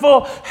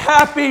wonderful,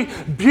 happy,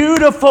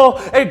 beautiful,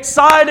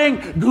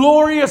 exciting,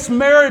 glorious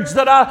marriage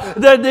that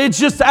it's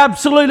just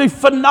absolutely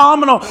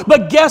phenomenal.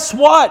 But guess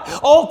what?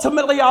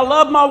 Ultimately, I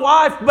love my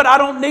wife, but I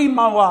don't need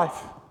my wife.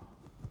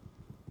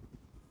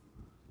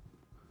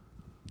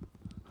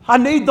 I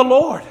need the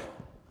Lord.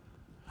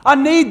 I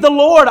need the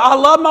Lord. I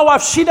love my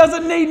wife. She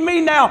doesn't need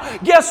me now.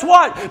 Guess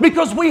what?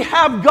 Because we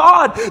have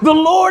God. The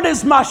Lord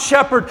is my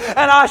shepherd,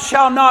 and I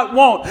shall not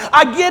want.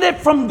 I get it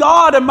from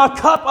God, and my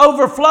cup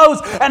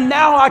overflows, and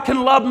now I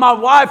can love my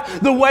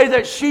wife the way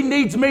that she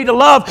needs me to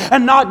love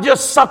and not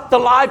just suck the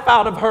life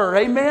out of her.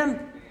 Amen?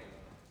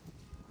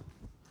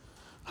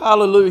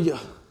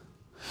 Hallelujah.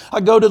 I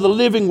go to the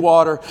living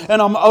water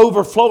and I'm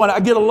overflowing. I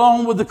get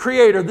along with the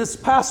Creator. This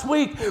past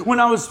week when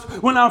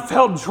I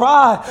felt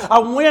dry, I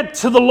went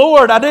to the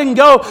Lord. I didn't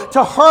go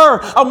to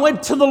her. I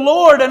went to the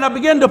Lord and I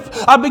began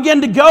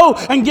to go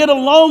and get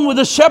alone with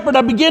the Shepherd.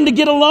 I began to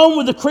get alone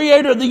with the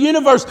Creator of the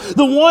universe,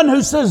 the one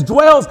who says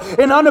dwells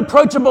in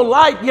unapproachable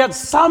light, yet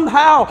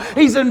somehow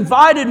He's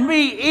invited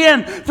me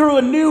in through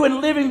a new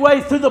and living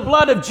way through the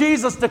blood of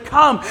Jesus to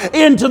come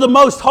into the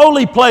most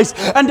holy place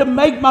and to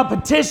make my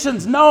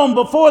petitions known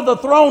before the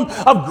throne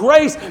of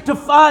grace to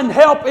find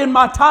help in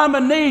my time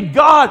of need.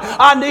 God,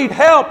 I need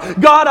help.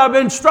 God, I've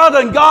been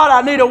struggling. God,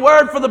 I need a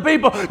word for the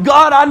people.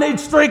 God, I need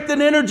strength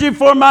and energy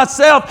for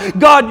myself.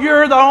 God,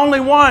 you're the only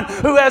one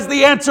who has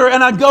the answer.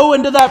 And I go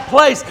into that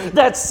place,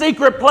 that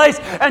secret place,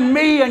 and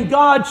me and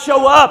God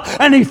show up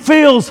and He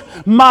fills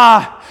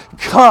my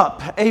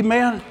cup.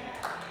 Amen.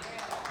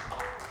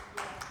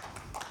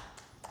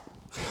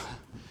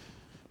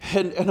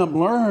 And I'm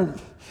learned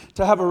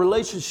to have a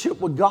relationship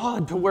with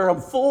God to where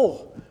I'm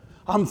full.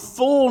 I'm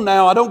full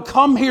now. I don't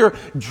come here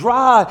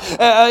dry.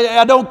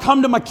 I don't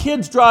come to my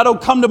kids dry. I don't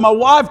come to my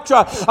wife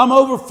dry. I'm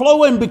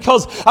overflowing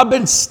because I've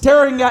been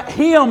staring at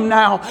Him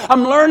now.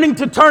 I'm learning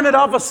to turn it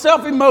off of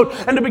selfie mode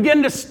and to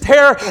begin to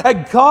stare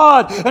at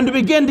God and to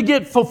begin to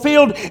get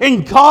fulfilled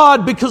in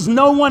God, because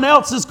no one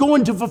else is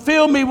going to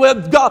fulfill me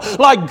with God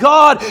like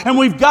God. And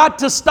we've got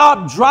to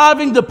stop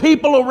driving the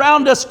people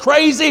around us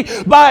crazy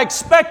by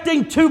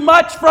expecting too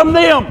much from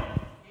them.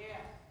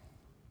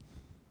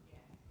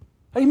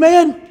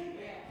 Amen.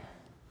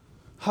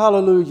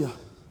 Hallelujah.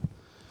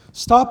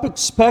 Stop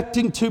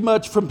expecting too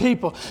much from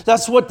people.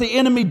 That's what the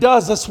enemy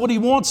does. That's what he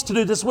wants to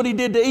do. That's what he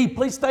did to Eve.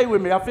 Please stay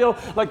with me. I feel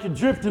like you're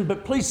drifting,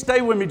 but please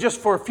stay with me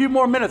just for a few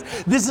more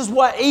minutes. This is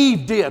what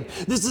Eve did.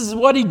 This is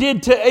what he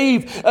did to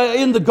Eve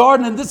in the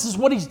garden, and this is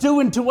what he's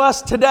doing to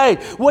us today.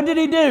 What did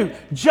he do?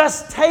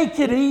 Just take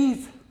it,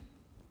 Eve.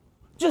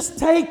 Just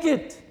take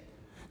it.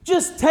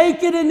 Just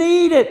take it and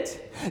eat it.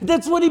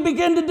 That's what he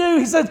began to do.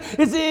 He said,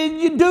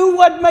 you do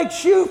what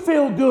makes you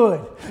feel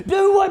good.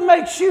 Do what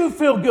makes you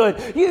feel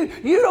good.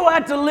 You don't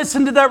have to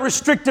listen to that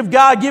restrictive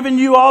guy giving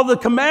you all the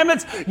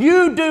commandments.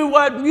 You do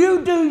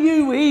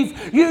you,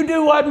 Eve. You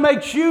do what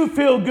makes you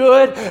feel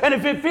good. And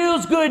if it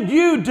feels good,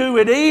 you do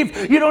it,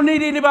 Eve. You don't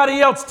need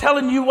anybody else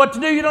telling you what to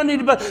do. You don't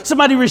need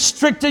somebody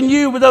restricting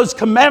you with those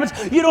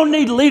commandments. You don't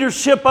need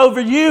leadership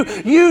over you.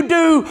 You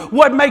do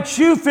what makes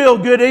you feel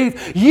good,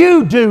 Eve.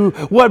 You do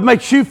what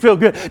makes you feel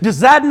good. Does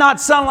that not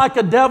sound like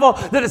a devil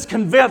that has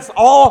convinced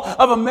all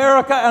of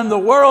America and the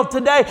world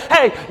today?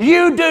 Hey,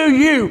 you do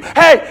you.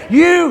 Hey,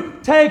 you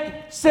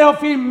take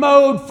selfie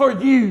mode for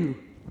you.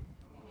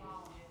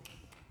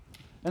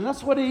 And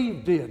that's what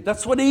Eve did.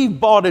 That's what Eve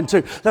bought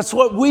into. That's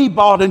what we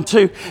bought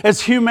into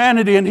as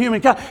humanity and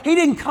humankind. He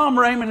didn't come,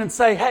 Raymond, and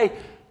say, hey,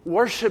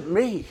 worship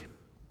me.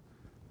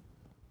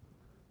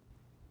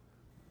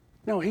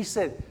 No, he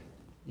said,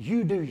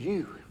 you do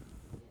you.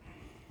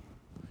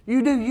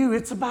 You do you.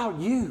 It's about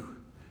you.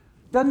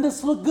 Doesn't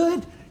this look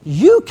good?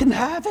 You can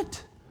have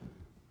it.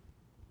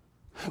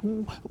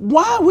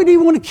 Why would he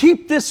want to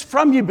keep this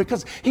from you?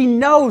 Because he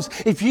knows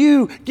if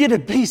you get a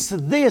piece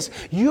of this,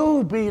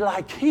 you'll be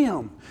like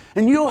him.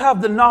 And you'll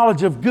have the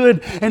knowledge of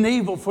good and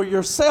evil for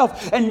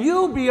yourself. And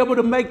you'll be able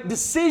to make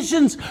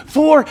decisions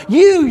for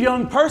you,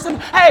 young person.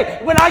 Hey,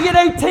 when I get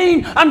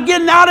 18, I'm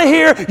getting out of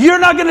here. You're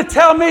not going to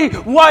tell me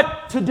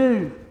what to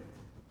do.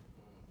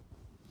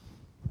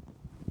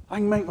 I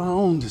can make my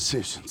own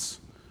decisions.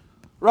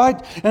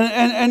 Right?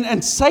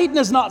 And Satan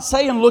is not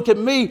saying, look at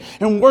me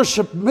and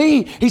worship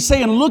me. He's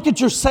saying, look at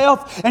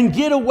yourself and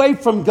get away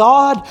from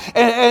God.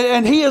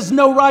 And he has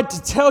no right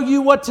to tell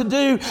you what to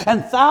do.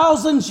 And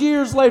thousands of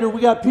years later,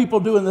 we got people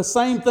doing the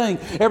same thing.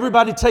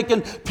 Everybody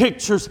taking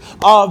pictures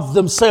of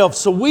themselves.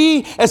 So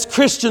we as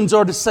Christians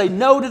are to say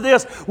no to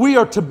this. We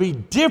are to be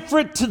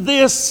different to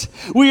this.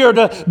 We are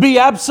to be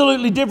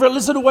absolutely different.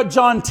 Listen to what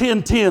John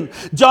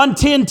 10:10. John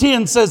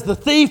 10:10 says, the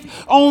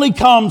thief only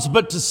comes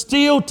but to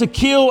steal, to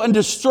kill, and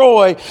destroy.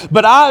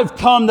 But I've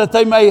come that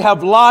they may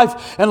have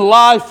life and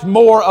life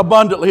more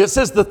abundantly. It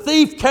says the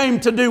thief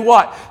came to do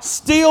what?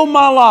 Steal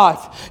my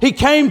life. He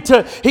came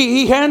to,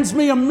 he hands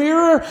me a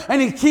mirror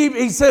and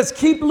he says,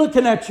 keep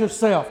looking at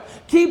yourself.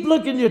 Keep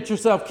looking at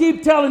yourself.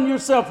 Keep telling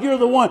yourself you're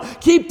the one.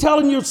 Keep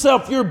telling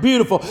yourself you're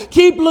beautiful.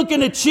 Keep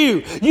looking at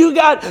you.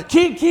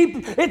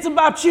 It's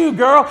about you,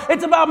 girl.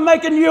 It's about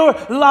making your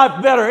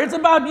life better. It's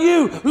about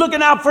you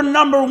looking out for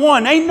number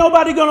one. Ain't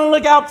nobody going to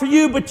look out for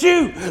you but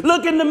you.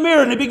 Look in the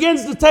mirror, and it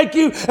begins to take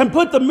you and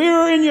put the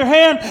mirror in your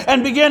hand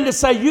and begin to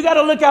say, you got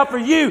to look out for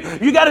you.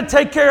 You got to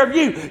take care of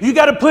you. You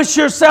got to push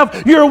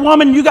yourself. You're a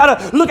woman. You got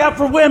to look out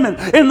for women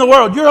in the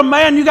world. You're a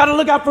man. You got to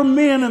look out for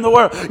men in the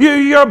world.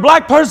 You're a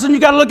black person. You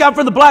got to look out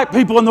for the black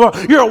people in the world.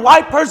 You're a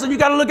white person, you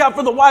got to look out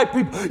for the white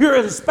people. You're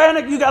a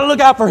Hispanic, you got to look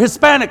out for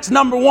Hispanics,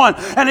 number one.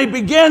 And he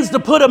begins to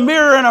put a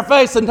mirror in our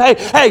face and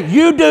hey,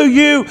 you do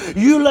you,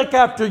 you look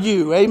after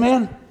you.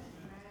 Amen?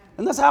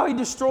 And that's how he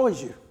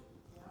destroys you.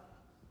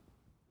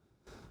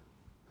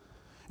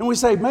 And we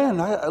say, man,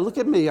 look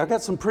at me. I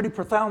got some pretty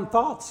profound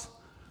thoughts.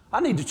 I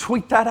need to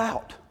tweet that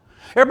out.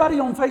 Everybody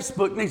on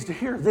Facebook needs to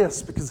hear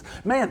this because,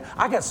 man,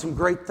 I got some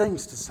great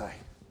things to say.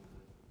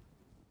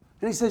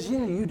 And he says,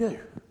 yeah, you do.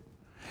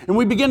 And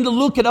we begin to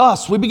look at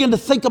us. We begin to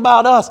think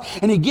about us.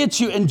 And he gets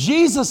you. And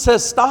Jesus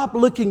says, stop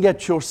looking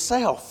at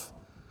yourself.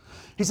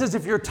 He says,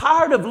 if you're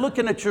tired of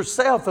looking at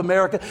yourself,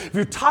 America, if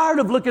you're tired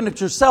of looking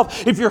at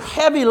yourself, if you're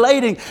heavy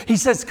laden, he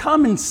says,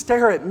 come and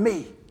stare at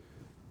me.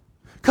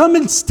 Come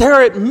and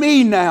stare at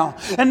me now.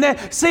 And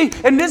then, see,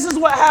 and this is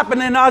what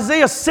happened in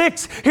Isaiah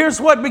 6. Here's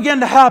what began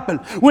to happen.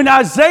 When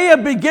Isaiah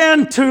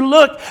began to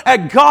look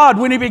at God,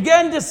 when he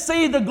began to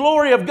see the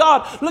glory of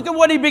God, look at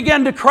what he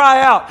began to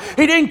cry out.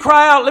 He didn't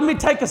cry out, let me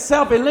take a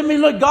selfie. Let me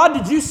look. God,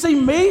 did you see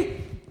me?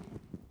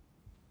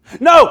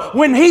 No,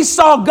 when he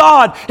saw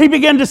God, he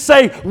began to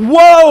say,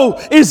 woe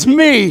is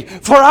me,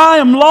 for I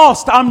am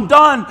lost, I'm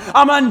done,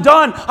 I'm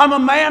undone, I'm a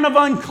man of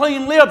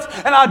unclean lips,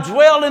 and I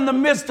dwell in the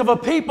midst of a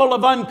people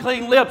of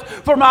unclean lips,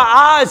 for my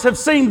eyes have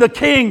seen the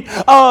King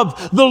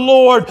of the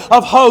Lord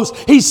of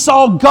hosts. He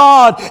saw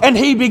God, and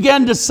he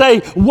began to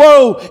say,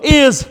 woe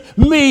is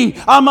me,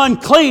 I'm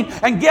unclean.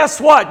 And guess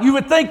what? You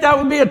would think that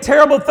would be a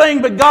terrible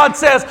thing, but God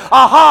says,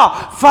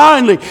 aha,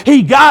 finally,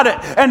 he got it.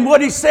 And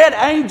what he said,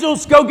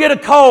 angels, go get a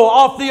coal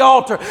off the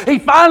altar. He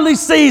finally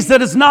sees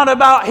that it's not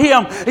about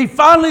him. He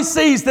finally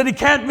sees that he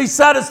can't be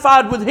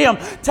satisfied with him.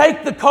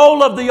 Take the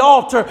coal of the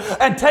altar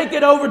and take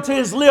it over to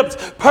his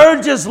lips,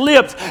 purge his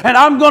lips, and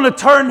I'm going to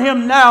turn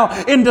him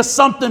now into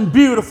something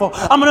beautiful.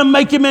 I'm going to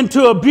make him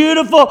into a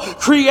beautiful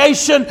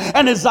creation,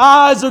 and his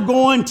eyes are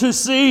going to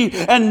see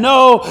and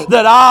know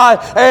that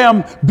I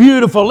am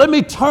beautiful. Let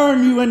me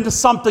turn you into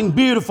something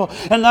beautiful.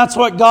 And that's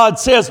what God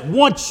says.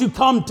 Once you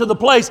come to the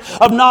place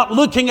of not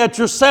looking at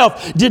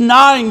yourself,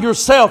 denying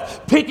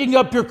yourself, picking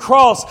up your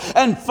cross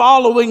and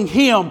following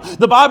him.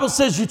 The Bible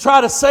says you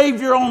try to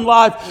save your own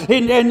life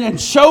and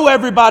show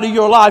everybody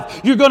your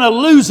life, you're going to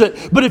lose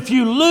it. But if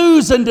you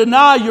lose and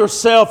deny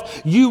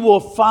yourself, you will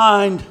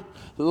find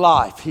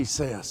life, he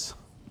says.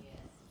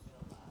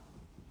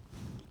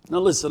 Now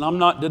listen, I'm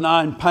not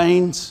denying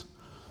pains.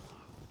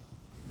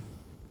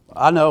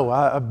 I know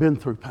I've been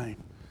through pain.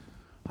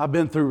 I've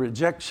been through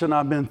rejection.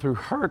 I've been through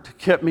hurt. It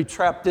kept me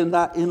trapped in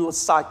that endless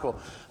cycle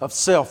of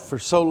self for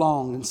so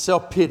long, and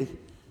self-pity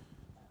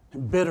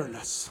and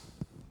bitterness.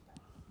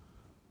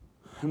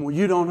 And when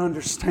you don't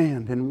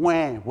understand, and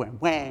wham.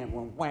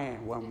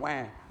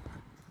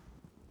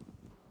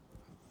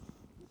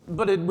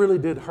 But it really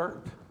did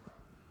hurt.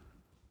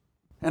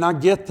 And I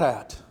get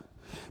that.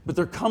 But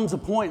there comes a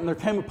point, and there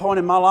came a point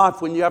in my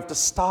life when you have to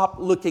stop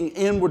looking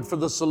inward for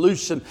the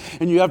solution,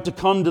 and you have to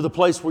come to the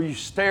place where you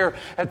stare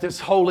at this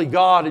holy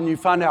God and you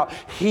find out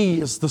he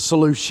is the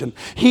solution.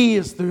 He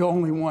is the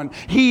only one.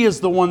 He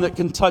is the one that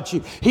can touch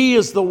you. He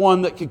is the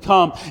one that can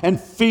come and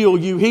feel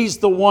you. He's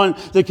the one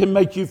that can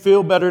make you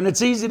feel better. And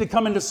it's easy to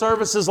come into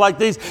services like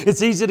these.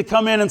 It's easy to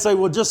come in and say,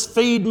 well, just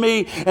feed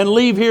me, and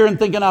leave here and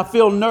thinking I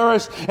feel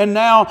nourished, and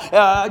now,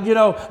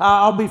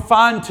 I'll be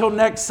fine till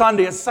next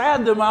Sunday. It's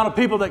sad the amount of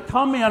people that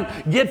come in,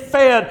 get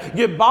fed,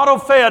 get bottle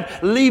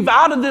fed, leave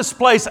out of this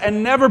place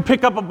and never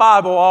pick up a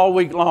Bible all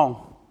week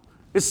long.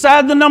 It's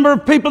sad the number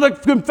of people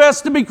that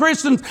confess to be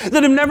Christians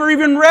that have never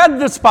even read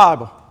this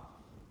Bible.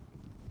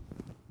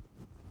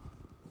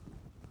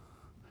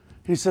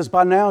 He says,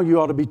 by now you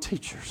ought to be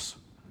teachers.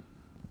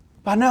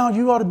 By now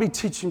you ought to be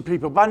teaching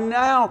people. By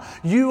now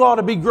you ought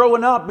to be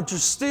growing up, but you're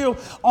still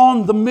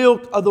on the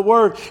milk of the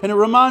Word. And it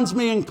reminds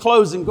me in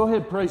closing, go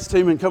ahead, praise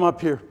team, and come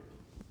up here.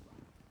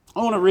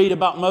 I want to read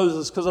about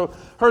Moses because I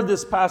heard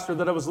this pastor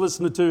that I was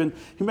listening to, and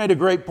he made a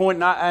great point,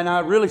 and I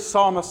really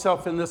saw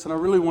myself in this, and I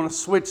really want to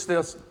switch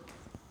this.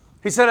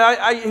 He said,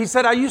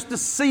 I used to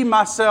see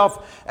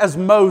myself as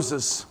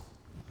Moses,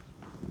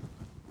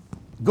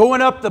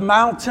 going up the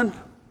mountain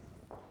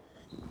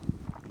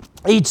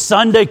each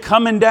Sunday,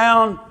 coming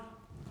down,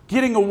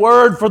 getting a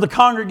word for the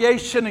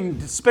congregation and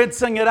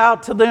dispensing it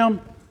out to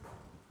them.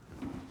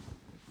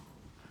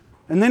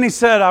 And then he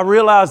said, I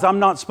realized I'm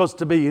not supposed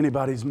to be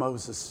anybody's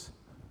Moses.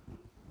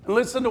 And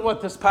listen to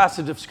what this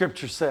passage of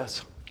Scripture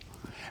says.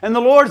 And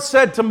the Lord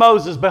said to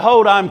Moses,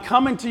 behold, I am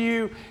coming to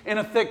you in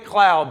a thick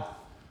cloud,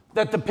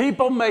 that the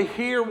people may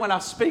hear when I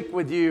speak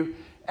with you,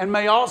 and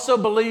may also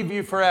believe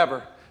you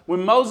forever.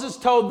 When Moses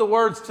told the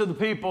words to the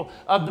people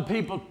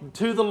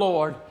to the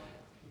Lord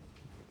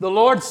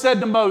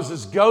said to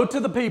Moses, go to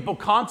the people,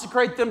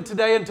 consecrate them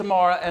today and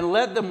tomorrow, and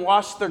let them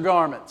wash their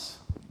garments.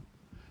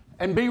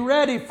 And be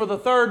ready for the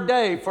third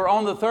day, for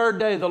on the third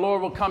day the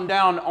Lord will come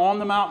down on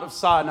the mountain of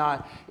Sinai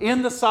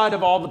in the sight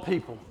of all the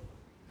people.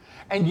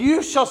 And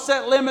you shall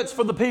set limits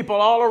for the people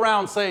all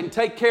around, saying,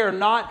 take care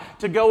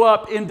not to go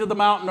up into the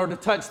mountain or to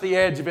touch the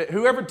edge of it.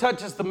 Whoever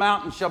touches the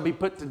mountain shall be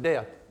put to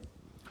death.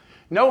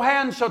 No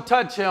hand shall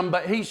touch him,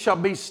 but he shall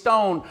be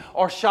stoned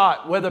or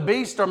shot. Whether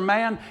beast or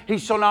man, he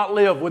shall not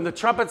live. When the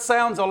trumpet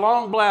sounds a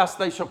long blast,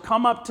 they shall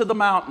come up to the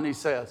mountain, he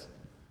says.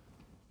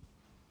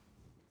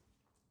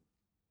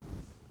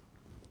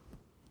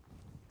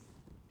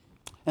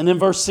 And then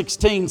verse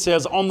 16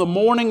 says, on the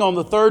morning on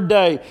the third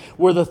day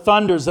were the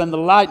thunders and the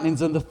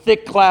lightnings and the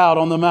thick cloud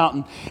on the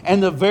mountain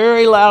and the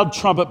very loud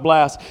trumpet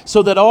blast,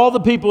 so that all the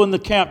people in the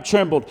camp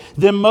trembled.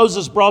 Then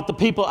Moses brought the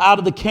people out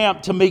of the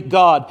camp to meet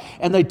God,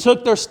 and they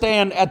took their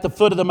stand at the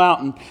foot of the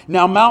mountain.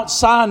 Now Mount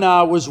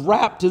Sinai was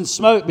wrapped in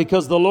smoke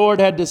because the Lord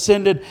had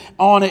descended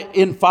on it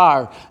in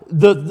fire.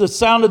 The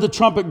sound of the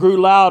trumpet grew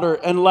louder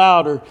and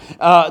louder.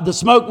 The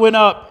smoke went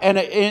up and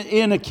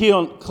in a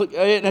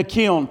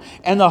kiln,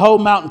 and the whole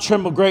mountain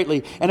trembled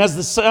greatly. And as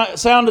the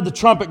sound of the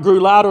trumpet grew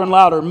louder and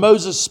louder,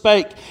 Moses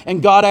spake,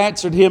 and God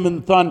answered him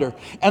in thunder.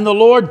 And the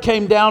Lord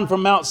came down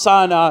from Mount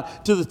Sinai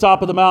to the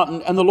top of the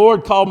mountain, and the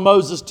Lord called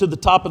Moses to the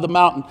top of the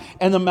mountain,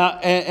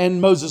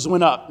 and Moses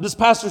went up. This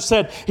pastor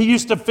said he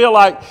used to feel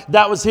like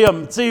that was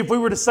him. See, if we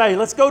were to say,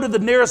 let's go to the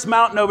nearest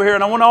mountain over here,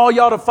 and I want all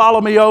y'all to follow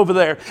me over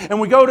there.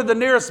 And we go to the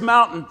nearest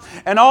mountain,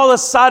 and all of a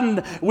sudden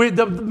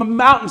the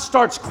mountain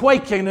starts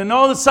quaking, and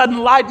all of a sudden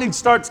lightning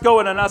starts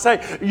going, and I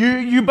say,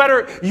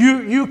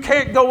 you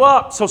can't go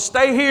up, so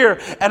stay here.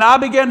 And I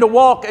began to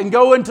walk and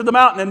go into the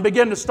mountain and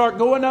begin to start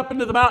going up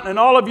into the mountain, and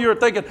all of you are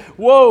thinking,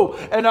 whoa.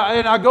 And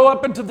I go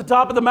up into the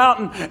top of the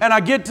mountain, and I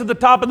get to the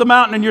top of the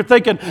mountain, and you're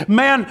thinking,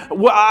 man,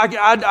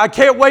 I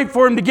can't wait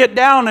for him to get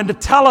down and to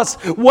tell us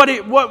what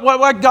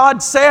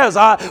God says.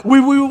 We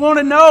want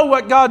to know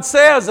what God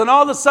says. And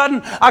all of a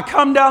sudden I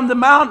come down the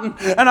mountain,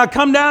 and I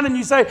come down, and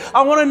you say,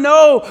 I want to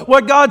know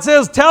what God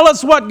says. Tell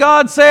us what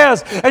God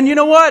says. And you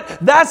know what?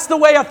 That's the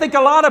way I think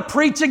a lot of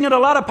preaching and a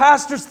lot of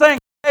pastors think.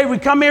 Hey, we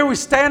come here, we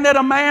stand at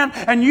a man,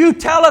 and you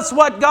tell us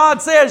what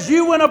God says.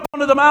 You went up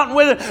onto the mountain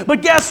with it.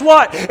 But guess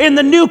what? In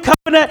the New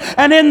Covenant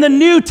and in the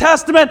New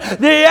Testament,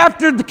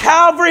 after the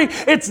Calvary,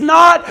 it's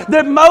not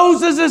that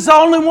Moses is the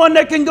only one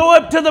that can go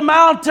up to the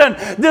mountain.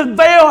 The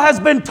veil has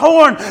been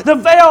torn. The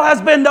veil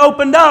has been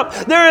opened up.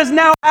 There is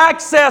now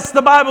access,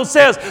 the Bible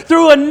says,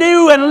 through a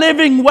new and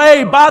living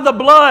way by the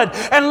blood.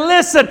 And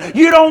listen,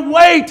 you don't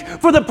wait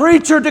for the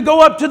preacher to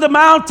go up to the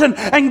mountain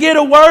and get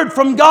a word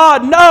from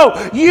God.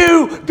 No,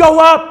 you go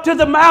up to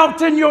the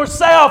mountain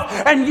yourself,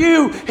 and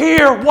you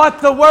hear what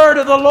the word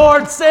of the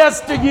Lord says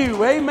to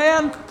you.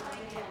 Amen.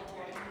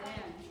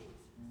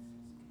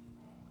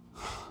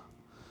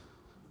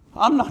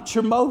 I'm not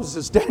your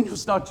Moses.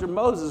 Daniel's not your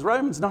Moses.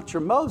 Raymond's not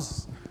your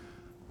Moses.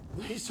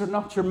 These are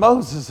not your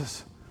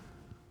Moseses.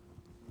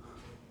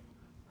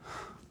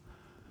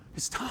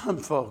 It's time,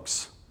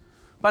 folks.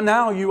 By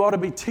now, you ought to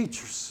be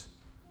teachers.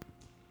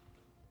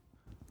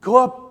 Go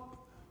up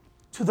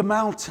to the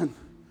mountain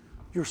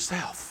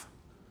yourself.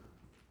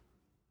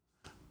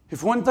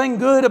 If one thing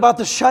good about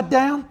the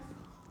shutdown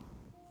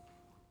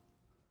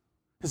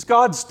is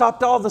God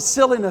stopped all the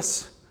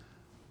silliness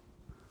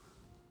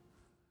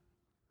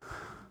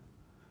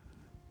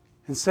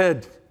and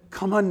said,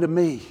 come unto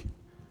me.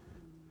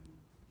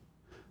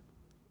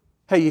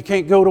 Hey, you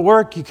can't go to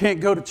work, you can't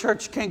go to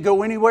church, you can't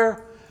go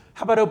anywhere.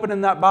 How about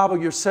opening that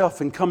Bible yourself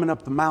and coming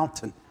up the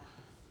mountain?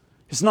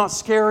 It's not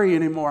scary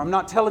anymore. I'm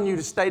not telling you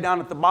to stay down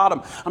at the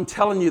bottom. I'm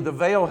telling you the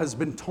veil has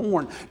been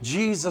torn.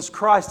 Jesus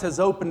Christ has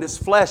opened His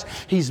flesh.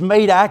 He's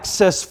made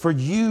access for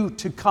you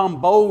to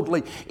come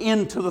boldly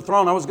into the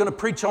throne. I was going to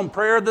preach on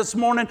prayer this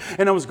morning,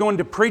 and I was going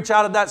to preach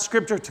out of that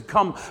scripture to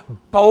come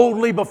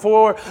boldly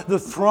before the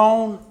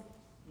throne.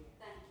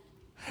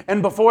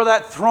 And before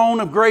that throne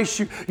of grace,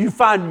 you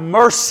find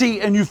mercy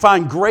and you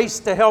find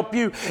grace to help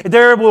you.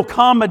 There will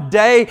come a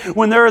day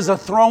when there is a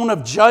throne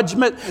of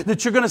judgment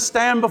that you're going to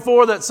stand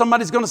before, that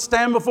somebody's going to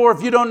stand before.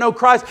 If you don't know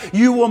Christ,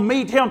 you will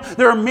meet Him.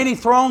 There are many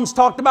thrones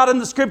talked about in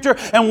the Scripture,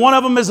 and one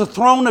of them is a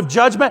throne of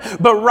judgment.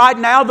 But right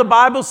now, the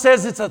Bible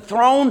says it's a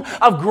throne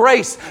of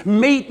grace.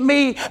 Meet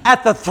me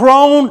at the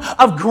throne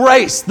of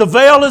grace. The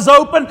veil is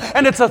open,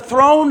 and it's a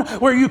throne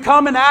where you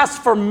come and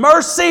ask for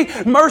mercy.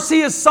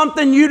 Mercy is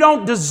something you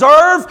don't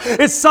deserve.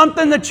 It's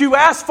something that you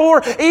ask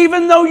for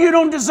even though you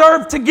don't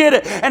deserve to get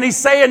it. And He's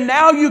saying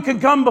now you can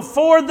come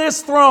before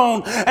this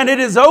throne, and it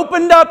is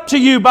opened up to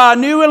you by a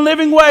new and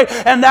living way.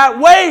 And that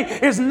way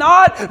is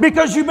not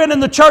because you've been in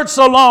the church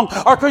so long,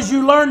 or because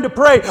you learned to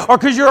pray, or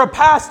because you're a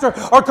pastor,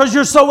 or because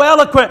you're so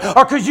eloquent,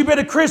 or because you've been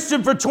a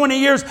Christian for 20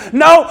 years.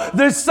 No,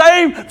 the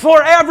same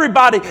for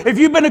everybody. If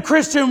you've been a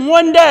Christian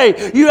one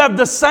day, you have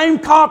the same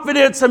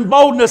confidence and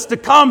boldness to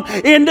come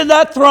into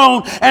that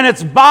throne, and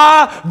it's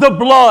by the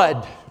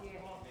blood.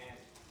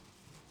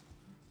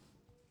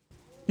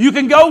 You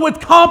can go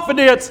with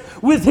confidence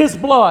with His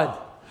blood.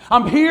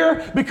 I'm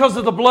here because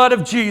of the blood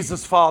of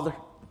Jesus, Father.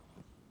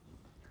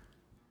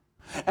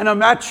 And I'm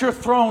at your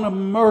throne of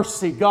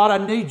mercy. God,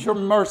 I need your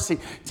mercy.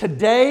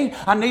 Today,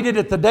 I needed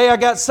it the day I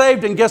got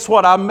saved. And guess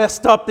what? I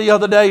messed up the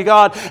other day,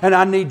 God, and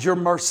I need your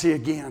mercy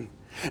again.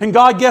 And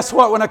God, guess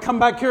what? When I come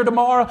back here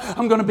tomorrow,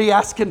 I'm going to be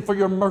asking for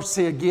your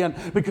mercy again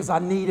because I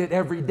need it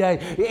every day.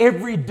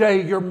 Every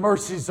day, your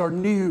mercies are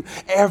new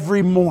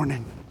every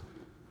morning.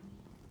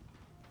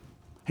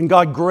 And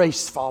God,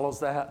 grace follows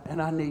that,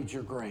 and I need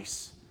your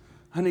grace.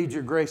 I need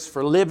your grace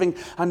for living.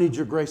 I need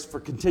your grace for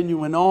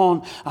continuing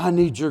on. I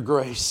need your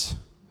grace.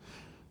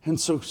 And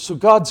so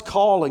God's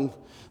calling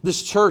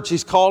this church.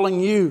 He's calling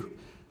you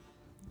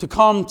to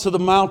come to the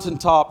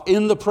mountaintop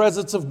in the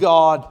presence of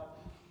God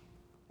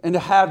and to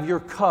have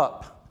your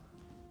cup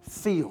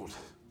filled.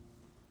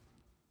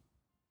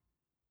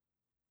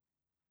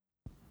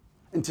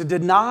 And to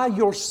deny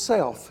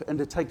yourself and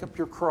to take up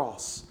your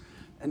cross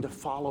and to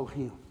follow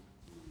Him.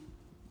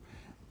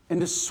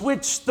 And to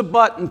switch the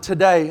button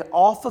today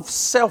off of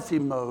selfie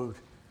mode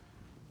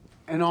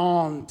and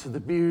on to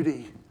the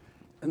beauty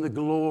and the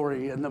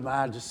glory and the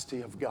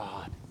majesty of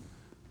God.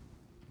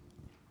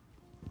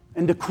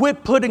 And to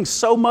quit putting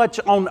so much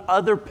on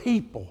other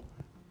people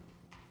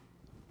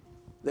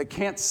that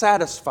can't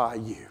satisfy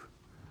you.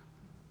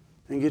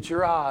 And get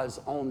your eyes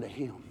on to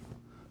Him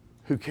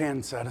who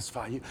can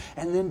satisfy you.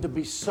 And then to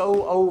be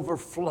so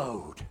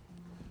overflowed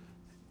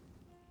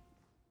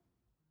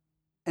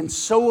and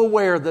so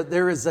aware that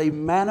there is a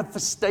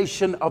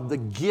manifestation of the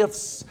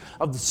gifts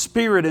of the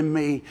Spirit in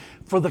me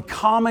for the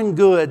common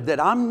good, that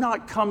I'm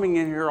not coming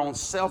in here on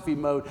selfie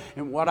mode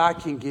and what I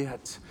can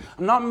get.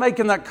 I'm not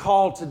making that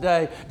call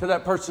today to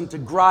that person to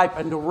gripe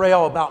and to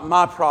rail about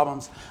my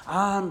problems.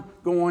 I'm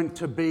going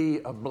to be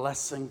a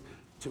blessing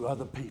to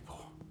other people.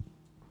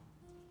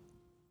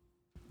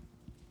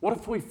 What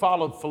if we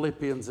followed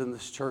Philippians in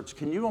this church?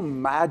 Can you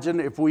imagine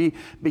if we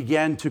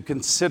began to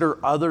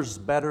consider others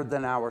better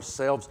than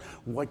ourselves,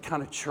 what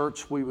kind of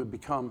church we would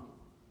become?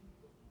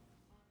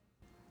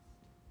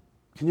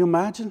 Can you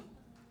imagine?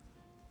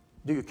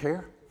 Do you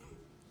care?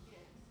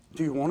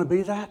 Do you want to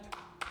be that?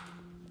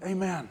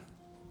 Amen.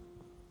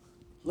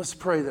 Let's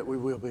pray that we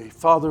will be.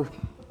 Father,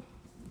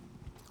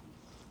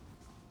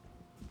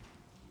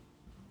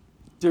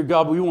 dear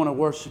God, we want to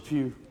worship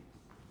You.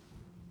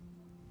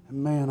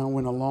 Man, I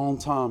went a long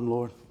time,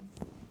 Lord.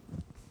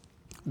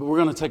 But we're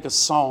going to take a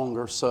song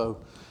or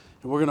so,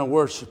 and we're going to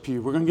worship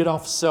You. We're going to get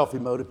off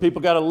selfie mode. If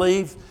people got to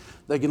leave,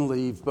 they can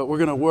leave. But we're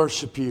going to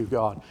worship You,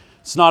 God.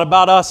 It's not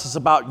about us, it's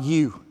about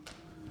You.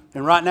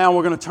 And right now,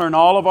 we're going to turn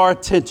all of our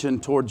attention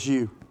towards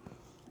You.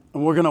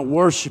 And we're going to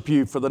worship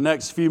You for the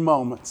next few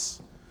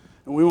moments.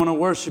 And we want to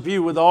worship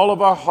You with all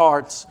of our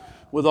hearts,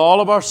 with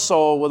all of our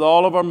soul, with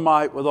all of our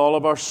might, with all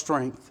of our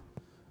strength.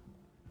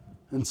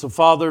 And so,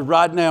 Father,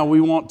 right now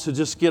we want to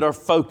just get our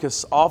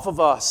focus off of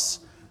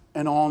us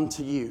and on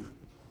to You.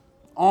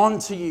 On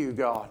to You,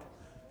 God.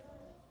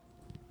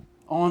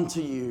 On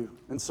to You.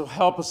 And so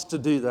help us to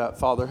do that,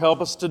 Father.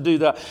 Help us to do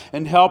that.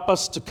 And help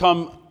us to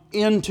come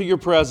into Your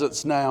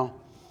presence now.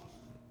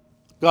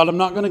 God, I'm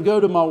not going to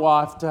go to my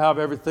wife to have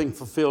everything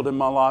fulfilled in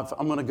my life.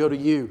 I'm going to go to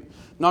You.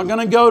 I'm not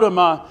going to go to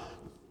my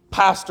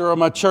pastor or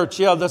my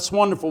church. Yeah, that's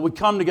wonderful. We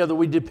come together.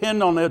 We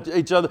depend on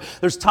each other.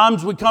 There's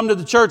times we come to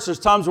the church. There's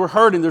times we're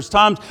hurting. There's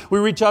times we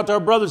reach out to our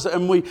brothers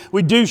and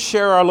we do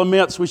share our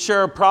laments. We share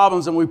our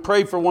problems and we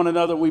pray for one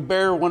another. We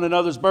bear one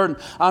another's burden.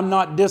 I'm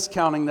not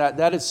discounting that.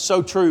 That is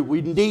so true.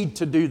 We need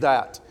to do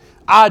that.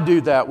 I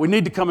do that. We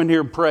need to come in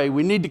here and pray.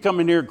 We need to come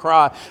in here and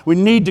cry. We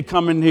need to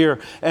come in here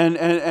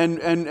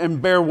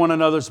and bear one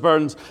another's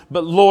burdens.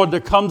 But Lord,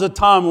 there comes a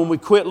time when we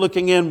quit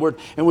looking inward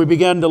and we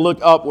begin to look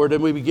upward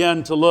and we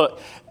begin to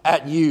look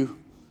at You.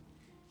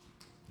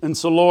 And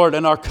so, Lord,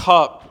 and our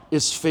cup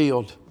is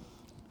filled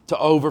to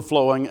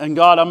overflowing. And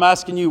God, I'm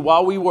asking You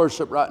while we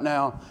worship right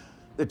now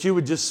that You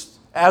would just,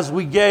 as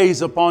we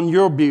gaze upon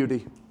Your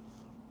beauty,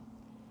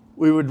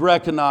 we would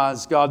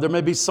recognize, God, there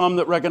may be some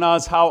that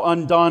recognize how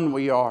undone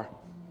we are.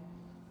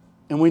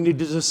 And we need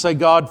to just say,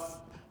 God,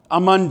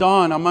 I'm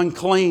undone, I'm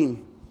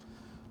unclean.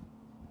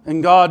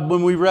 And God,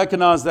 when we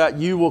recognize that,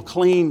 You will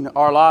clean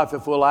our life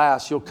if we'll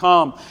ask. You'll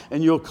come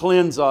and You'll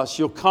cleanse us.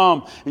 You'll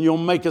come and You'll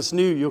make us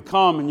new. You'll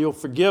come and You'll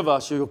forgive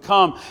us. You'll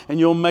come and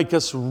You'll make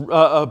us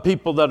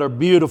people that are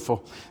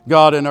beautiful,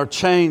 God, and are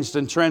changed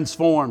and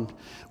transformed.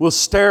 We'll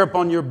stare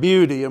upon Your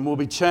beauty and we'll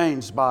be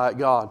changed by it,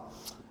 God.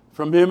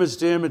 From image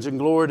to image and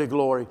glory to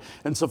glory.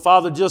 And so,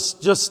 Father,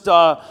 just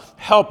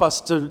help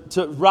us to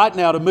right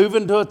now to move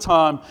into a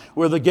time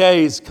where the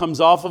gaze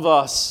comes off of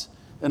us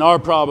and our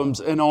problems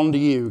and onto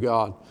You,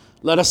 God.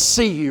 Let us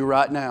see You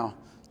right now.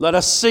 Let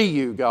us see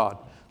You, God.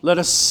 Let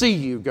us see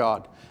You,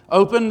 God.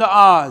 Open the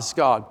eyes,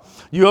 God.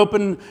 You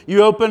opened,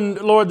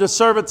 Lord, the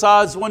servant's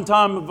eyes one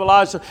time of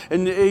Elisha,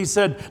 and he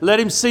said, let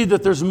him see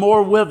that there's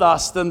more with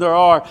us than there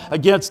are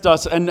against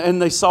us.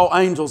 And they saw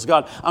angels,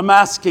 God. I'm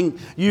asking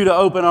You to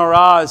open our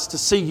eyes to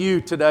see You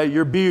today,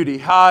 Your beauty,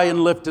 high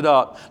and lifted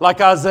up,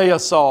 like Isaiah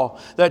saw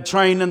that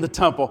train in the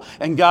temple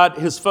and got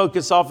his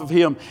focus off of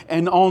Him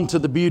and on to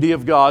the beauty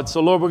of God. So,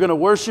 Lord, we're going to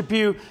worship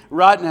You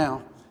right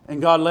now.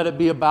 And God, let it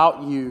be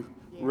about You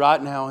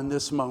right now in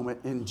this moment.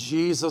 In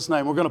Jesus'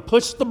 name. We're going to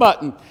push the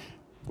button.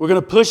 We're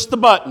going to push the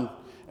button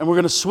and we're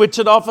going to switch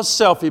it off of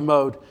selfie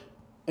mode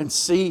and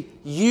see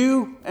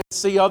You and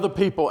see other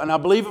people. And I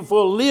believe if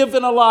we'll live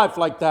in a life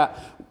like that,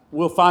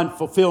 we'll find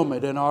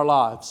fulfillment in our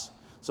lives.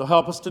 So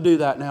help us to do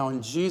that now.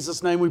 In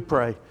Jesus' name we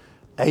pray.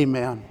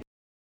 Amen.